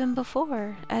die even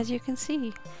before, as you can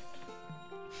see.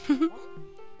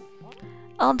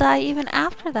 I'll die even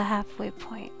after the halfway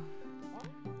point.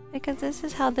 Because this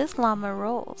is how this llama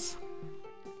rolls.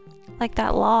 Like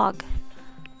that log.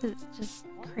 It just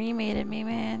cremated me,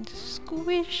 man. Just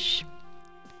squish.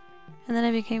 And then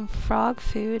I became frog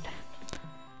food.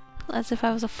 As if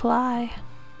I was a fly.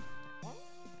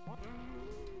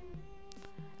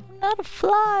 I'm not a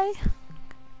fly.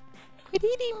 Quit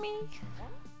eating me.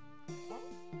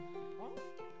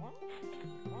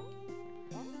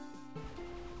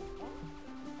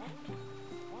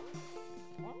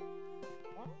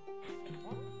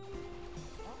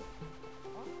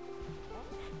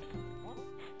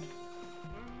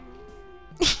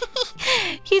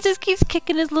 He just keeps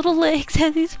kicking his little legs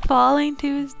as he's falling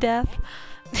to his death.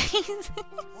 Oh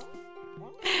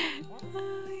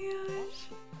my gosh.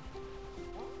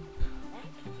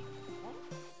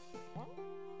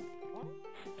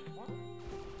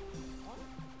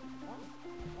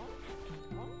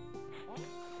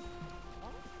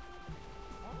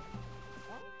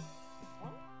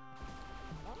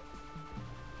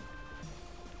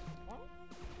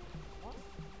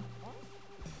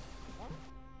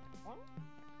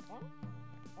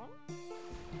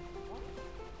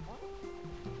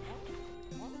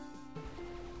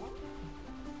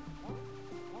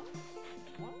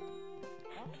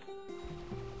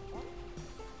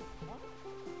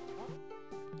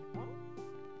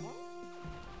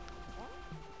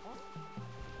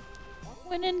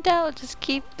 When in doubt, just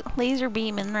keep laser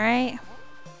beaming, right?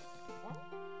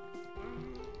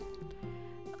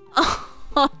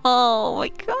 Oh my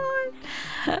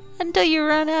god! Until you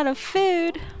run out of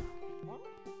food.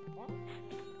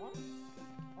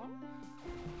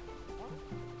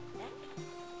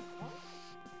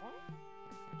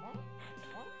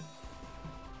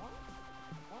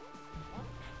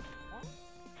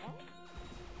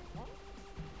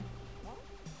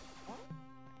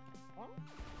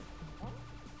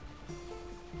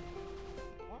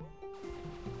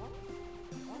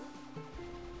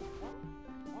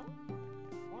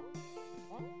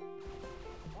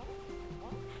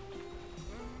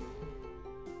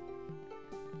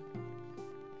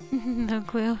 No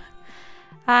clue.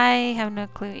 I have no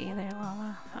clue either,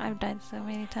 llama. I've died so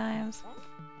many times.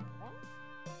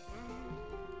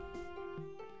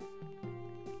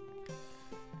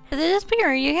 Is it just me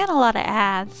or you get a lot of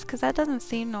ads? Because that doesn't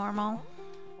seem normal.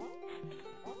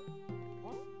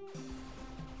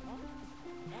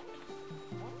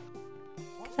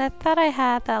 Because I thought I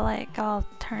had that like all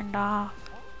turned off.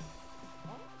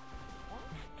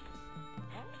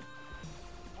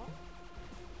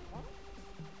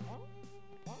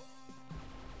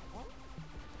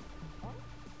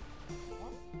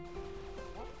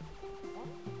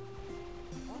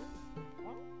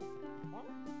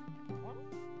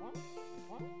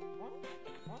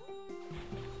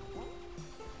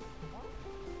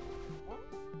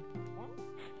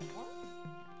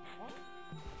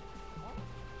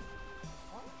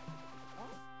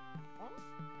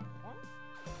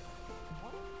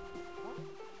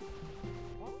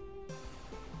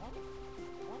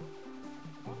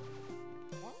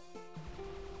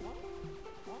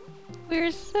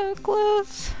 We're so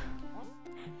close.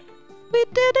 We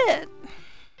did it.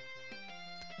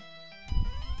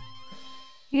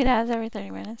 You get ads every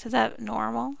 30 minutes. Is that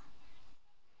normal?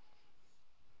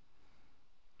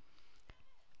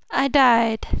 I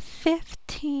died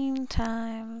 15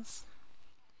 times.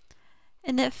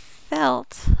 And it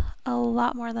felt a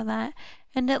lot more than that.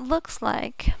 And it looks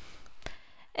like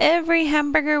every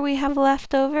hamburger we have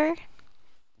left over,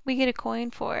 we get a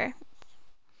coin for.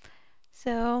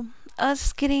 So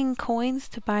us getting coins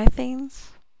to buy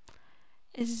things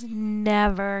is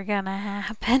never gonna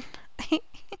happen.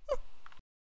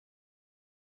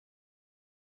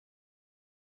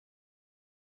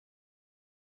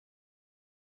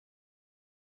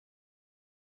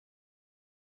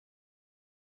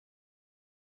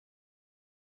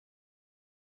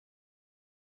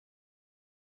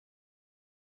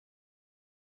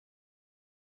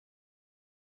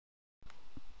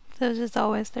 So it's just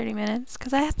always 30 minutes?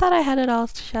 Because I thought I had it all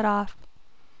shut off.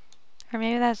 Or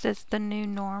maybe that's just the new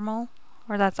normal.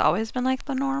 Or that's always been like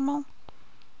the normal.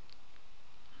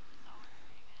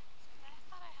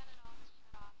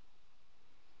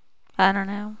 I don't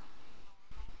know.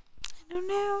 I don't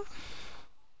know.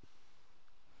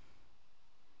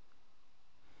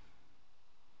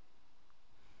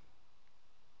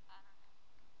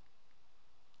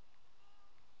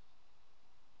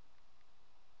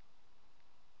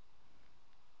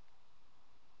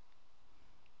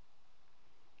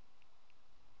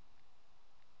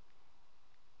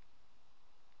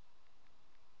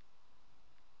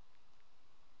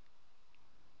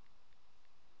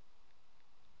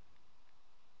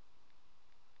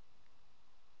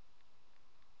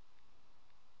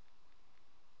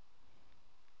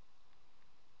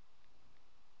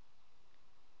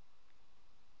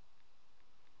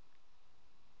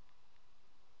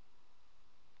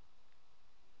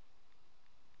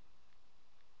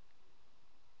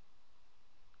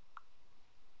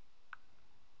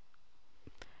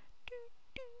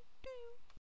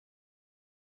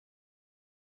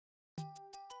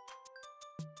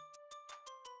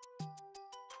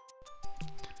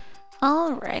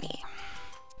 Alrighty.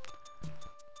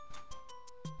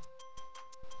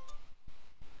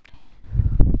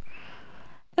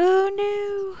 Oh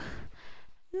no!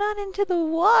 Not into the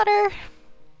water!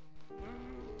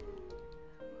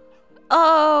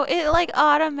 Oh, it like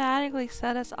automatically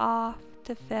set us off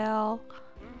to fail.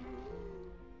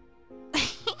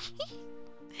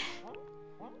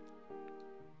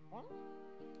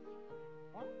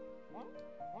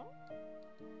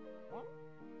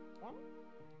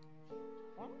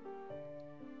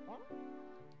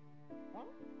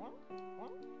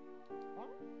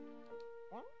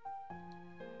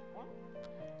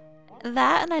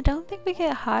 That, and I don't think we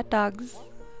get hot dogs.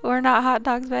 Or not hot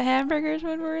dogs, but hamburgers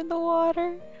when we're in the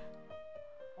water.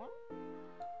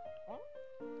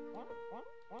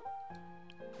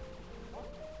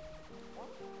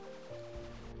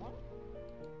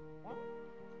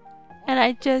 And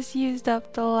I just used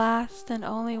up the last and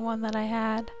only one that I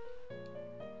had.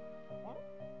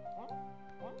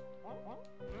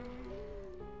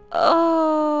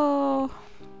 Oh.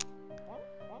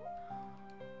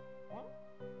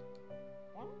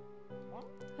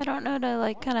 I don't know to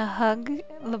like kind of hug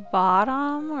the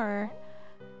bottom or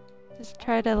just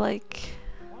try to like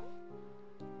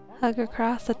hug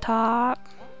across the top.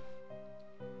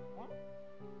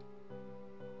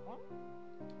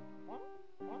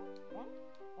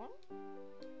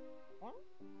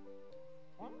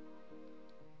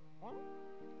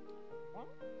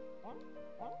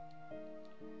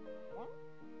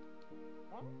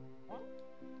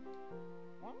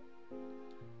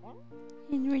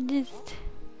 And we're just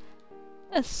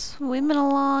swimming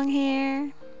along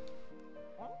here.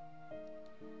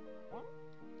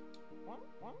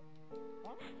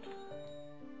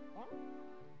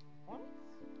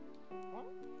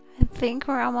 I think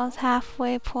we're almost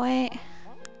halfway point.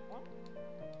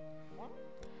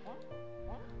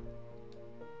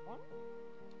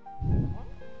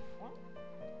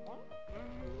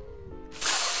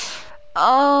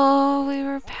 Oh, we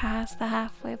were past the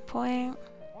halfway point.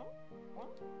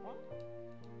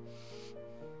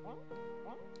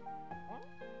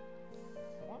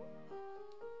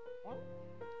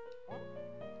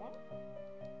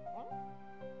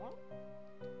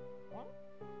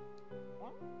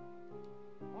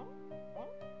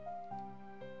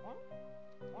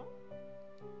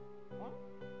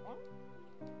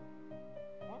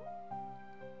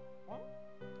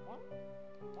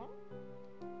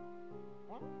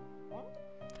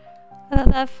 I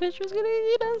thought that fish was gonna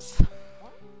eat us.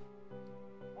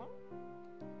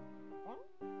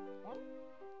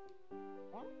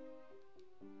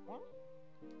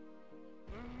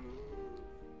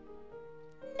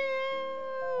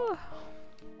 No.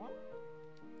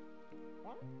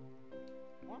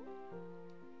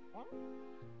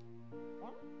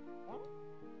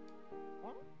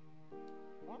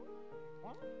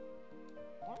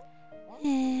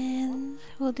 And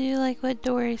we'll do like what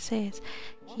Dory says.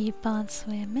 Keep on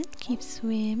swimming, keep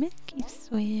swimming, keep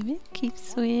swimming, keep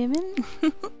swimming.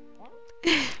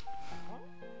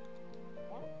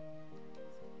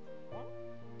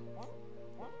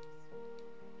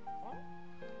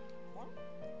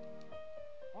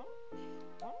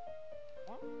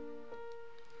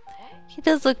 He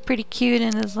does look pretty cute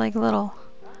in his like little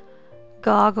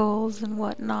goggles and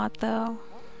whatnot though.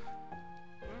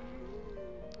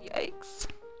 Yikes.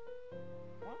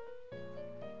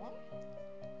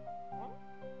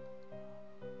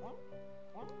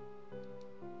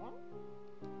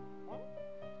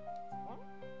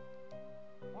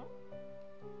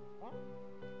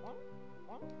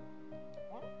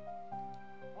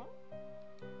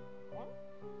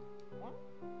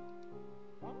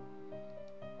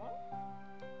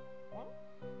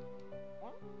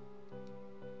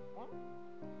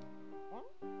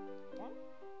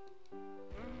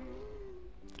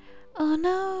 Oh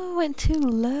no, went too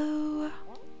low.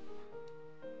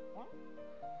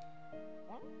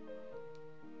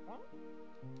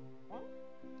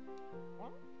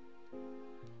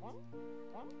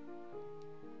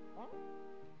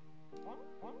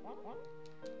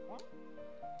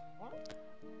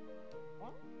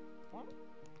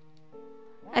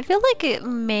 I feel like it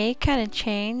may kind of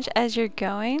change as you're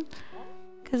going,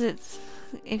 because it's,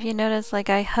 if you notice, like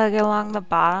I hug along the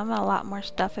bottom, a lot more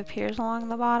stuff appears along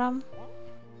the bottom.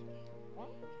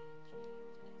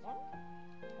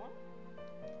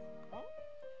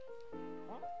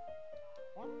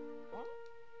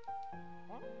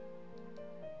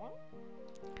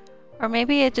 Or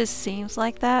maybe it just seems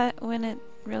like that when it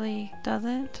really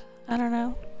doesn't. I don't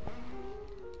know.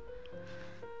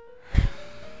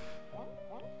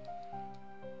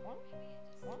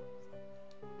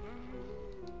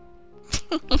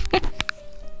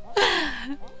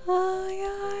 Oh my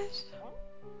gosh.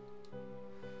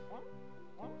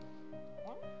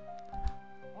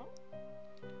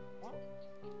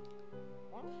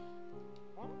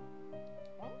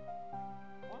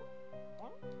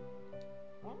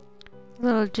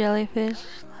 Little jellyfish.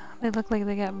 They look like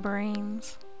they got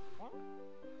brains.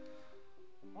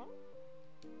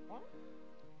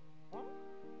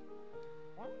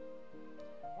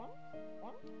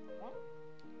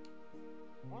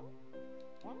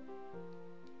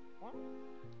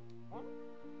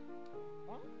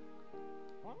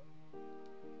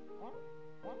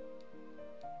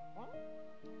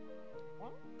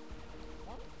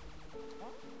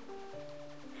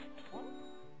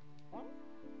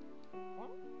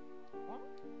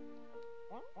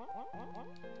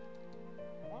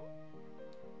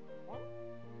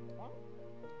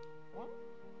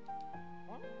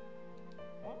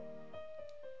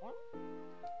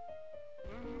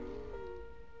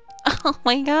 Oh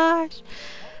my gosh.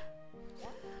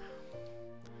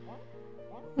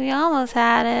 We almost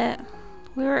had it.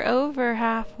 We were over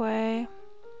halfway.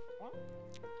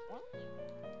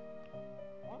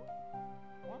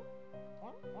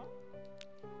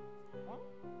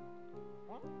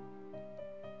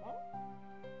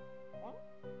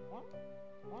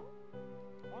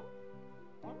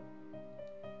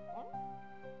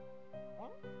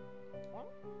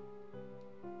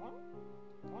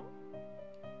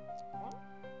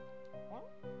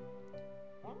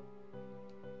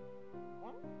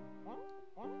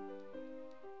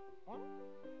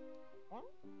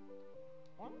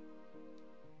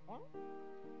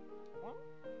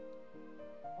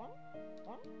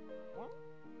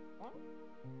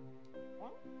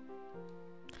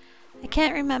 I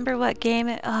can't remember what game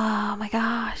it, oh my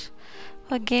gosh,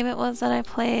 what game it was that I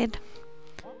played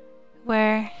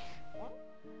where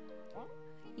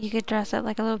you could dress up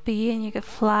like a little bee and you could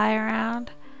fly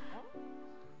around.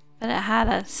 But it had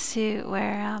a suit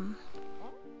where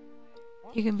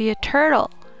you can be a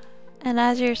turtle, and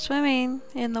as you're swimming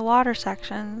in the water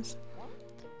sections,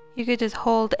 you could just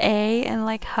hold A and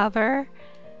like hover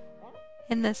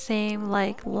in the same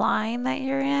like line that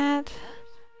you're at.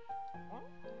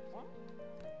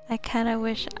 I kind of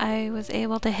wish I was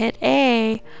able to hit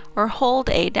A or hold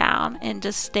A down and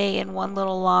just stay in one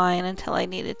little line until I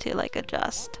needed to like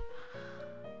adjust.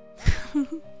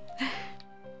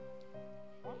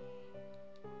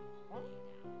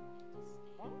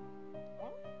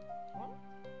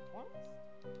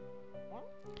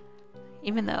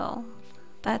 Even though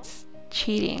that's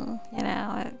cheating, you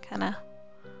know, it kind of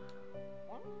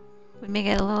would make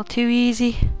it a little too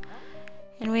easy.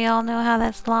 And we all know how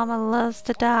that llama loves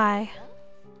to die.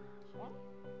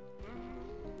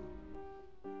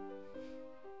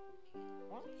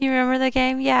 You remember the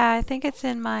game? Yeah, I think it's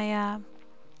in my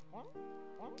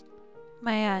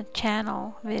my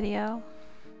channel video.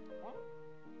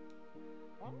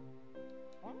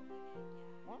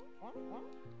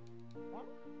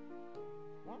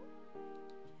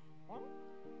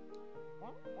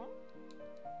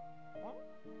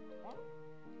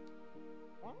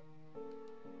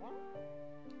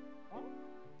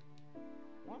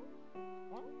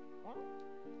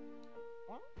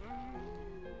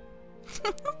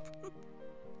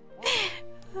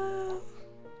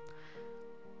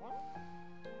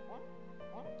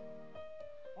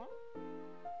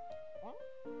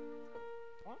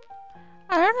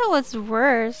 I don't know what's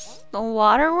worse, the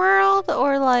water world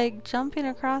or like jumping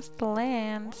across the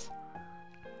lands.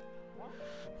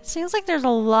 It seems like there's a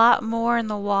lot more in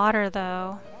the water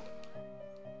though.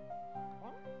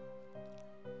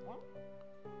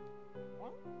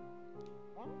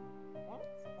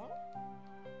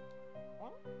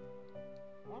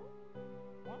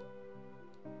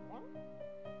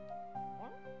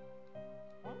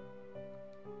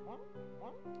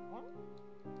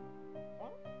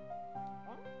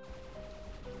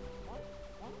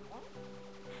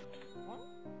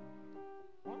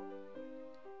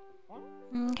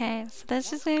 Okay, so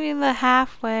this is gonna be the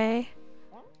halfway.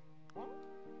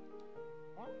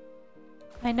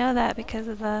 I know that because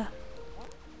of the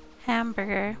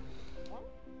hamburger.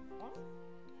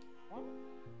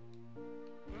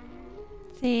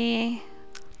 See?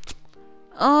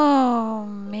 Oh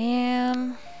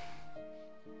man.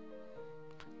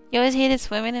 You always hated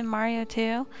swimming in Mario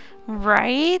too?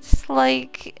 Right?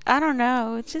 Like, I don't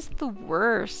know, it's just the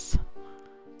worst.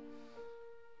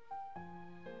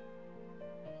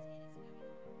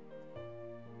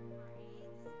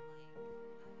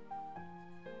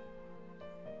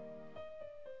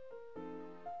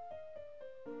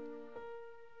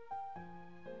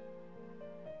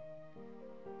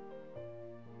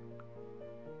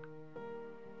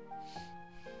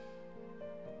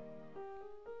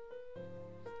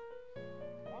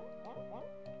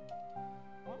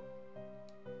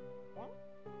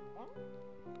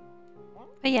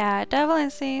 But yeah, it definitely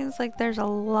seems like there's a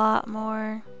lot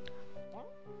more.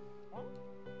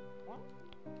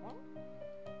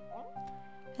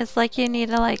 It's like you need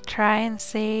to like try and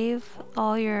save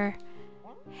all your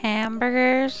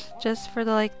hamburgers just for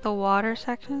the like the water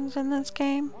sections in this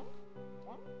game.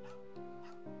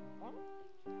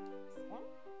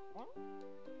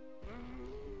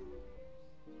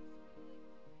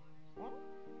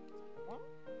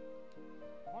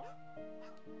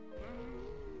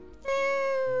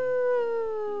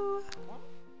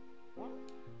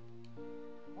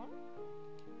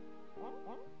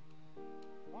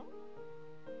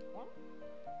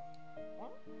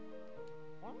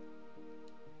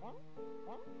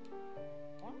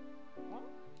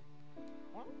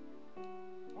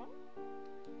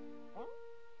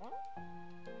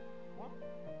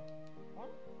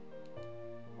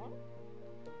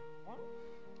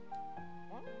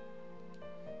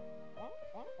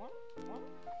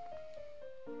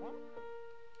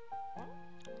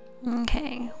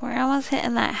 Okay, we're almost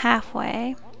hitting that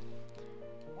halfway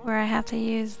where I have to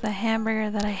use the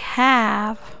hamburger that I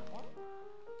have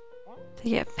to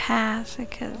get past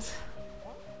because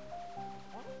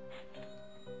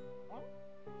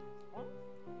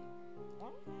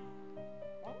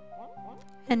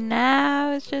and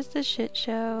now it's just a shit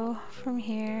show from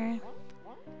here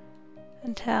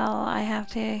until I have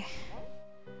to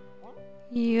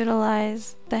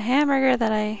utilize the hamburger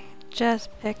that I just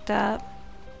picked up.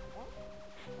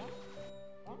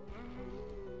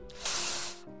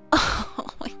 Oh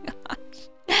my gosh.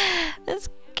 This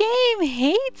game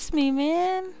hates me,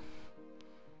 man.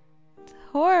 It's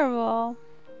horrible.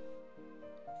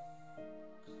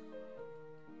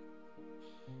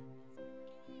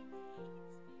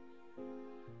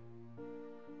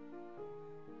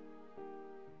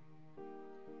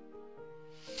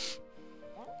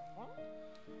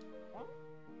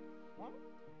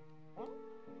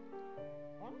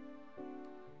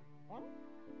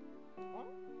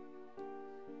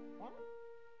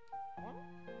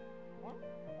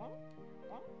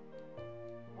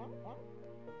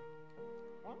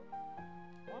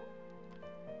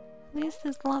 At least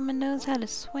this llama knows how to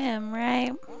swim,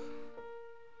 right?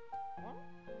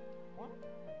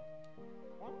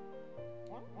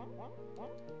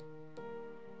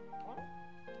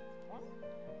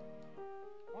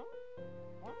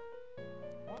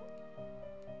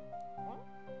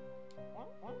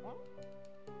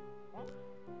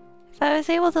 If I was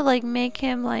able to like make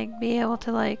him like be able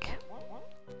to like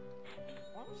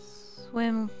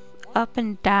swim up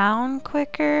and down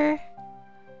quicker,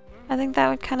 I think that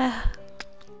would kind of...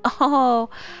 Oh,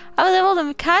 I was able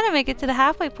to kind of make it to the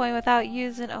halfway point without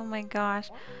using... Oh my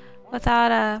gosh.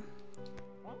 Without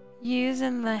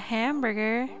using the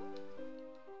hamburger.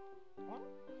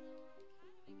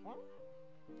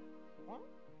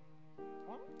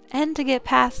 And to get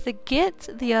past to get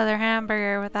the other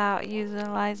hamburger without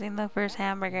utilizing the first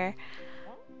hamburger.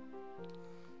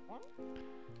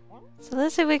 So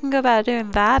let's see if we can go about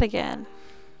doing that again.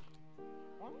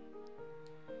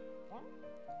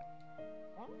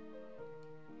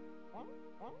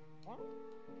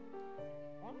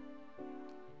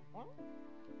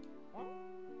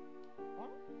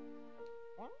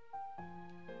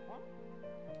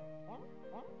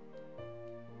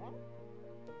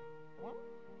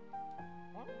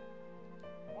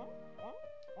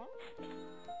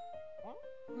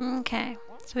 Okay,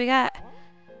 so we got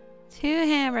 2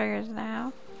 hamburgers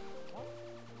now.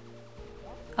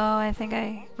 Oh, I think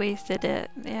I wasted it.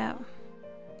 Yeah.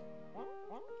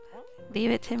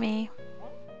 Leave it to me.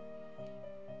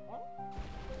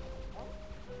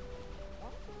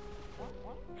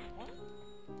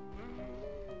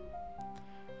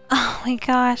 Oh my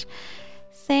gosh.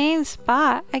 Same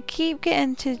spot. I keep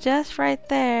getting to just right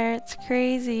there. It's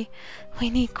crazy. We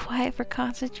need quiet for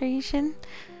concentration.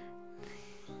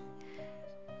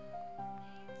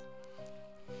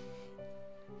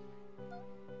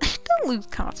 Don't lose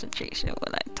concentration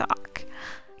when I talk.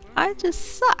 I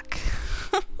just suck.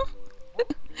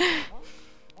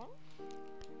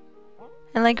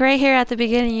 And like right here at the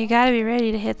beginning, you gotta be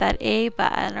ready to hit that A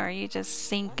button or you just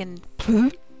sink and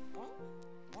bloop.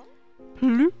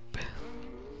 Bloop.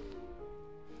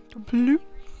 Bloop.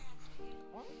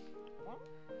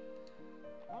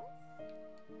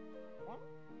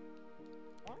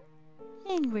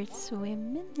 And we're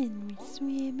swimming and we're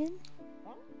swimming.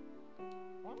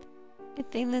 Good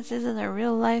thing this isn't a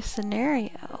real life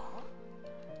scenario.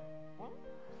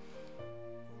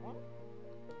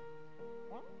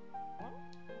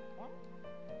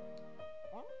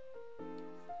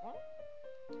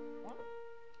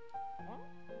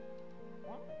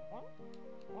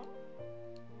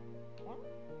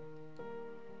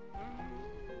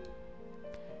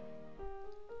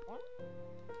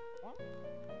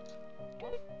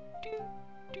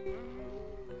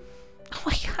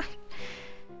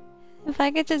 If I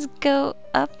could just go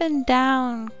up and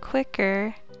down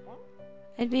quicker,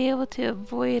 I'd be able to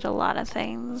avoid a lot of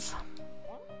things.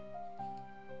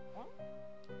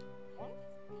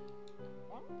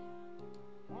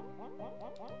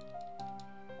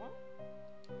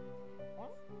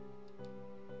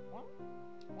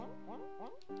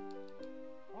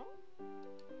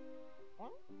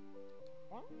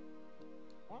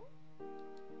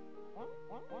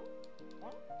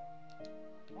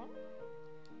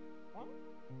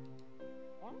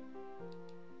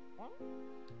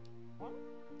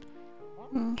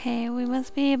 Okay, we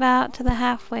must be about to the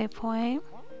halfway point.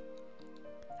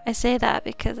 I say that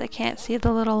because I can't see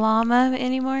the little llama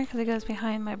anymore because it goes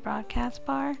behind my broadcast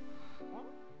bar.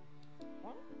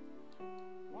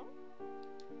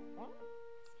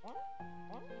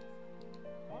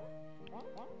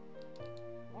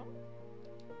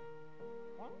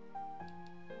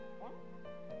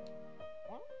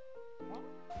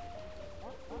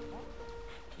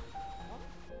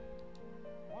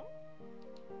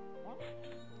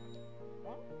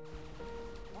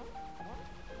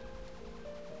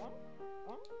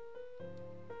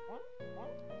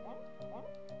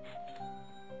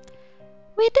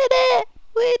 We did it!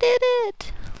 We did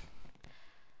it!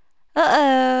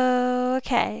 Uh-oh,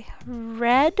 okay.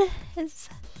 Red is...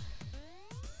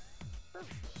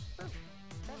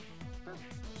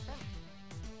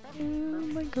 Oh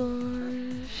my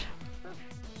gosh.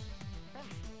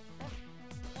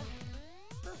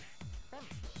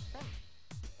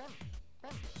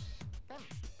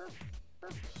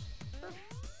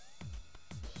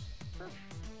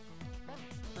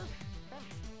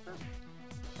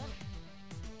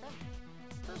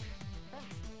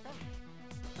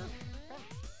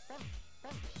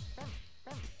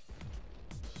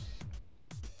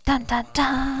 Dun dun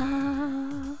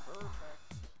dun!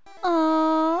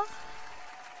 Aww!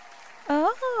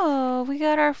 Oh, we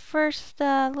got our first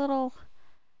little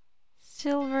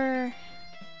silver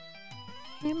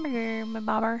hamburger, my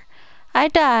bobber. I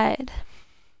died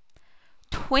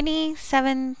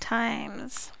 27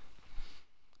 times,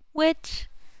 which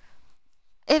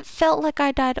it felt like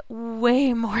I died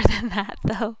way more than that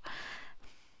though.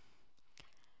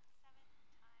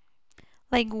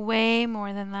 Like way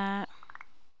more than that.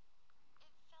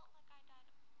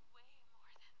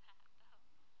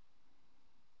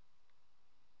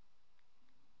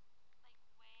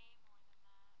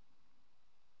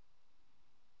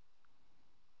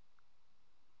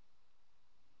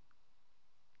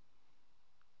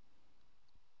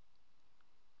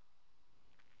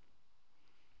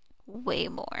 Way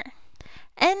more.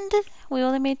 And we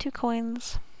only made 2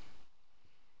 coins.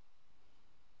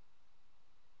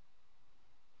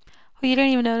 Oh, you don't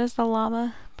even notice the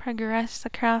llama progressed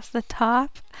across the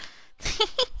top?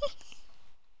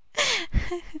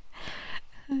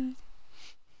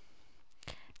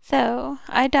 So,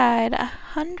 I died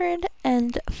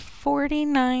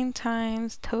 149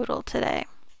 times total today.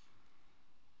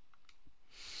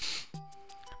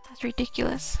 That's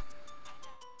ridiculous.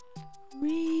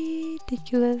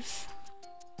 Ridiculous.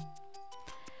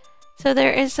 So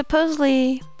there is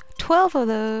supposedly 12 of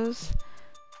those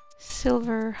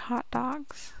silver hot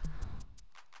dogs.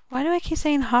 Why do I keep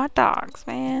saying hot dogs,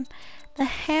 man? The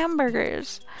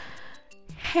hamburgers.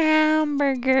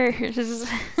 Hamburgers.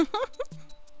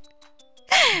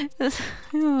 Oh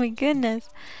my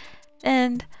goodness.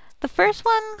 And the first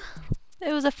one,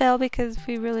 it was a fail because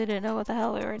we really didn't know what the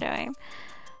hell we were doing.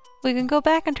 We can go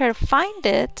back and try to find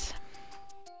it,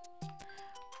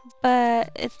 but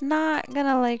it's not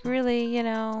gonna like really, you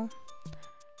know,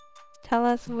 tell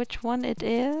us which one it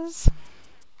is.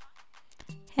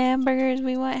 Hamburgers,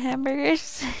 we want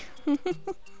hamburgers.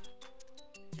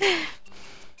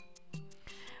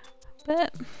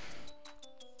 But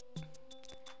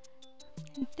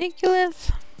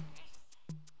ridiculous.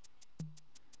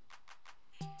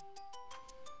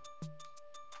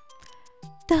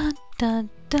 Dun dun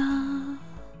dun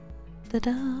da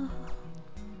da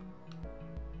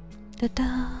da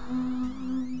da.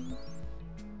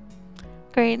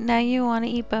 Great, now you want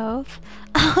to eat both?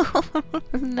 Oh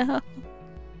no.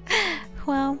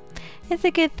 Well, it's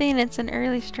a good thing it's an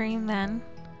early stream then.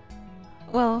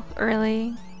 Well,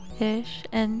 early-ish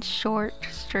and short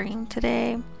stream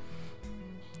today.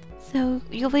 So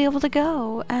you'll be able to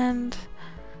go and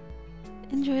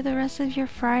enjoy the rest of your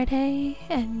Friday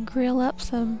and grill up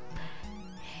some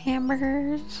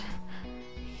hamburgers.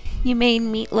 You made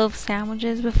meatloaf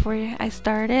sandwiches before I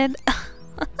started.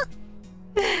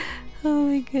 Oh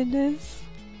my goodness.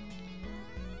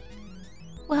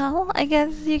 Well, I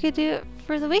guess you could do it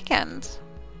for the weekend.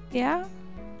 Yeah?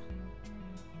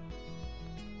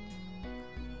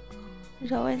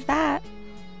 There's always that.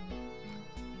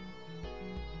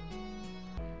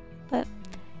 But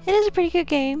it is a pretty good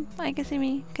game. I can see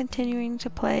me continuing to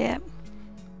play it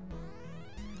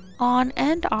on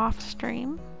and off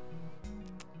stream.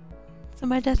 So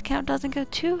my death count doesn't go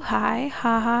too high.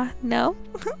 Haha, no.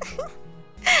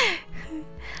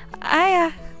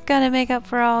 I gotta make up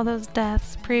for all those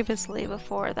deaths previously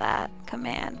before that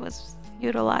command was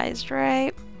utilized,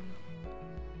 right?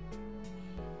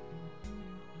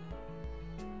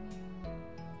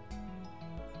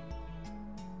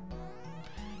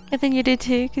 Good thing you did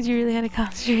too, because you really had to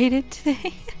concentrate it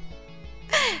today.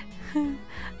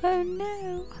 Oh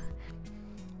no.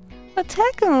 Well,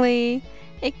 technically,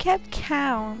 it kept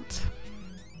count.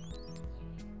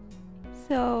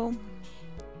 So,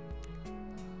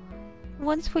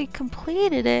 once we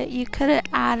completed it, you could have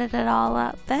added it all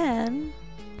up then.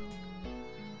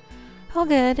 All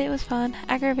good, it was fun.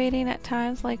 Aggravating at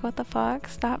times, like what the fuck?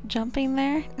 Stop jumping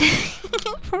there.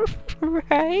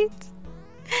 Right?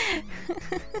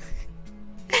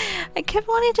 I kept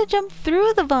wanting to jump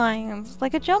through the vines,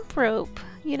 like a jump rope,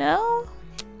 you know?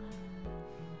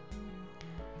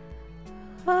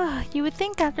 You would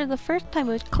think after the first time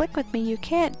it would click with me, you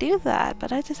can't do that,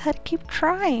 but I just had to keep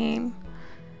trying.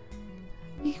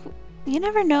 You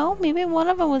never know, maybe one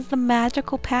of them was the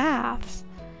magical paths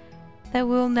that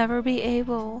we'll never be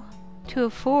able to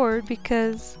afford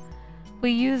because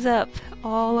we use up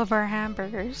all of our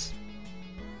hamburgers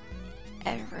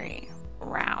every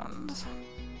round.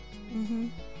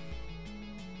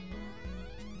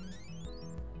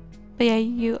 But yeah,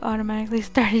 you automatically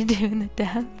started doing the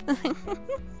death.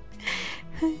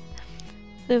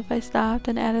 So if I stopped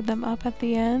and added them up at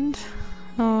the end,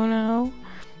 oh no.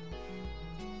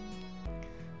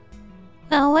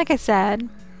 Well, like I said,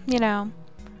 you know,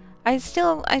 I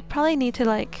probably need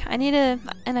to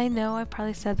and I know I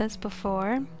probably said this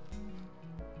before,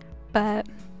 but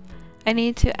I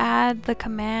need to add the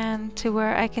command to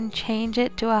where I can change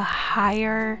it to a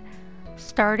higher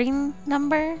starting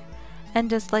number and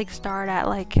just like start at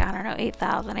like, I don't know,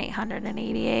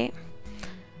 8,888.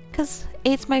 Because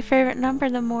 8's my favorite number,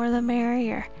 the more the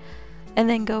merrier. And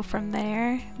then go from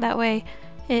there. That way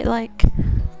it like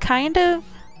kind of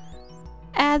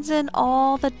adds in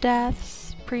all the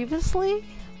deaths previously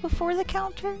before the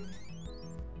counter.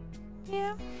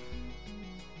 Yeah.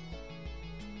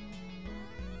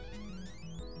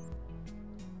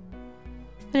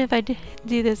 But if I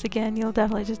do this again, you'll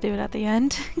definitely just do it at the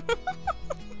end.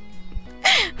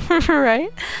 Right?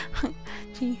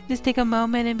 Gee, just take a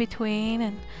moment in between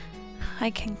and I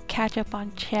can catch up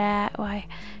on chat while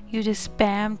you just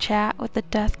spam chat with the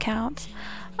death counts.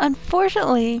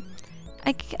 Unfortunately,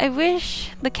 I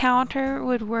wish the counter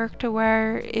would work to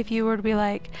where if you were to be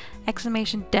like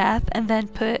exclamation death and then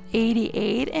put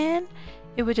 88 in,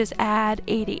 it would just add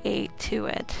 88 to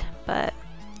it. But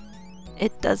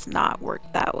it does not work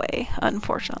that way,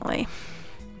 unfortunately.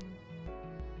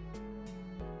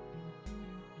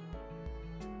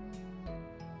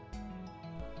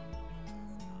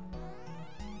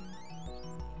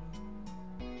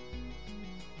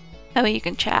 That way you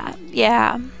can chat.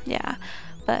 Yeah.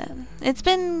 But it's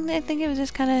been, I think it was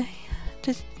just kind of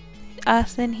just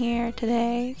us in here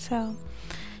today, so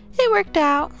it worked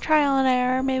out. Trial and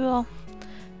error. Maybe we'll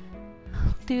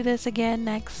do this again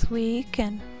next week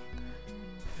and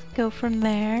go from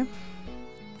there.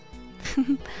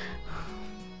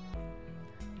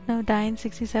 No dying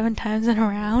 67 times in a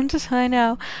round. I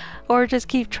know. Or just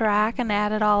keep track and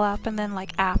add it all up, and then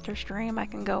like after stream I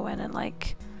can go in and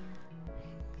like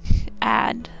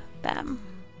add them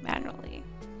manually.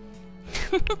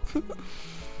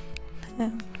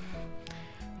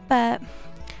 But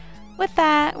with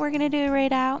that, we're gonna do a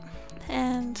raid out,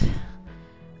 and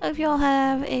hope you all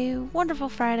have a wonderful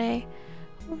Friday,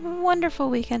 wonderful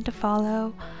weekend to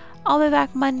follow. I'll be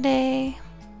back Monday.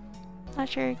 Not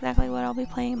sure exactly what I'll be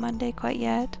playing Monday quite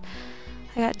yet.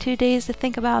 I got 2 days to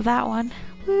think about that one.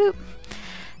 Whoop.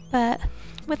 But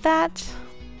with that,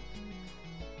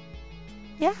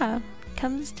 yeah,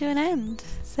 comes to an end.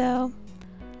 So,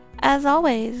 as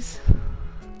always,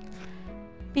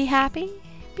 be happy,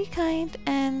 be kind,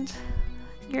 and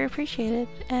you're appreciated.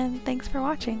 And thanks for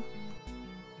watching.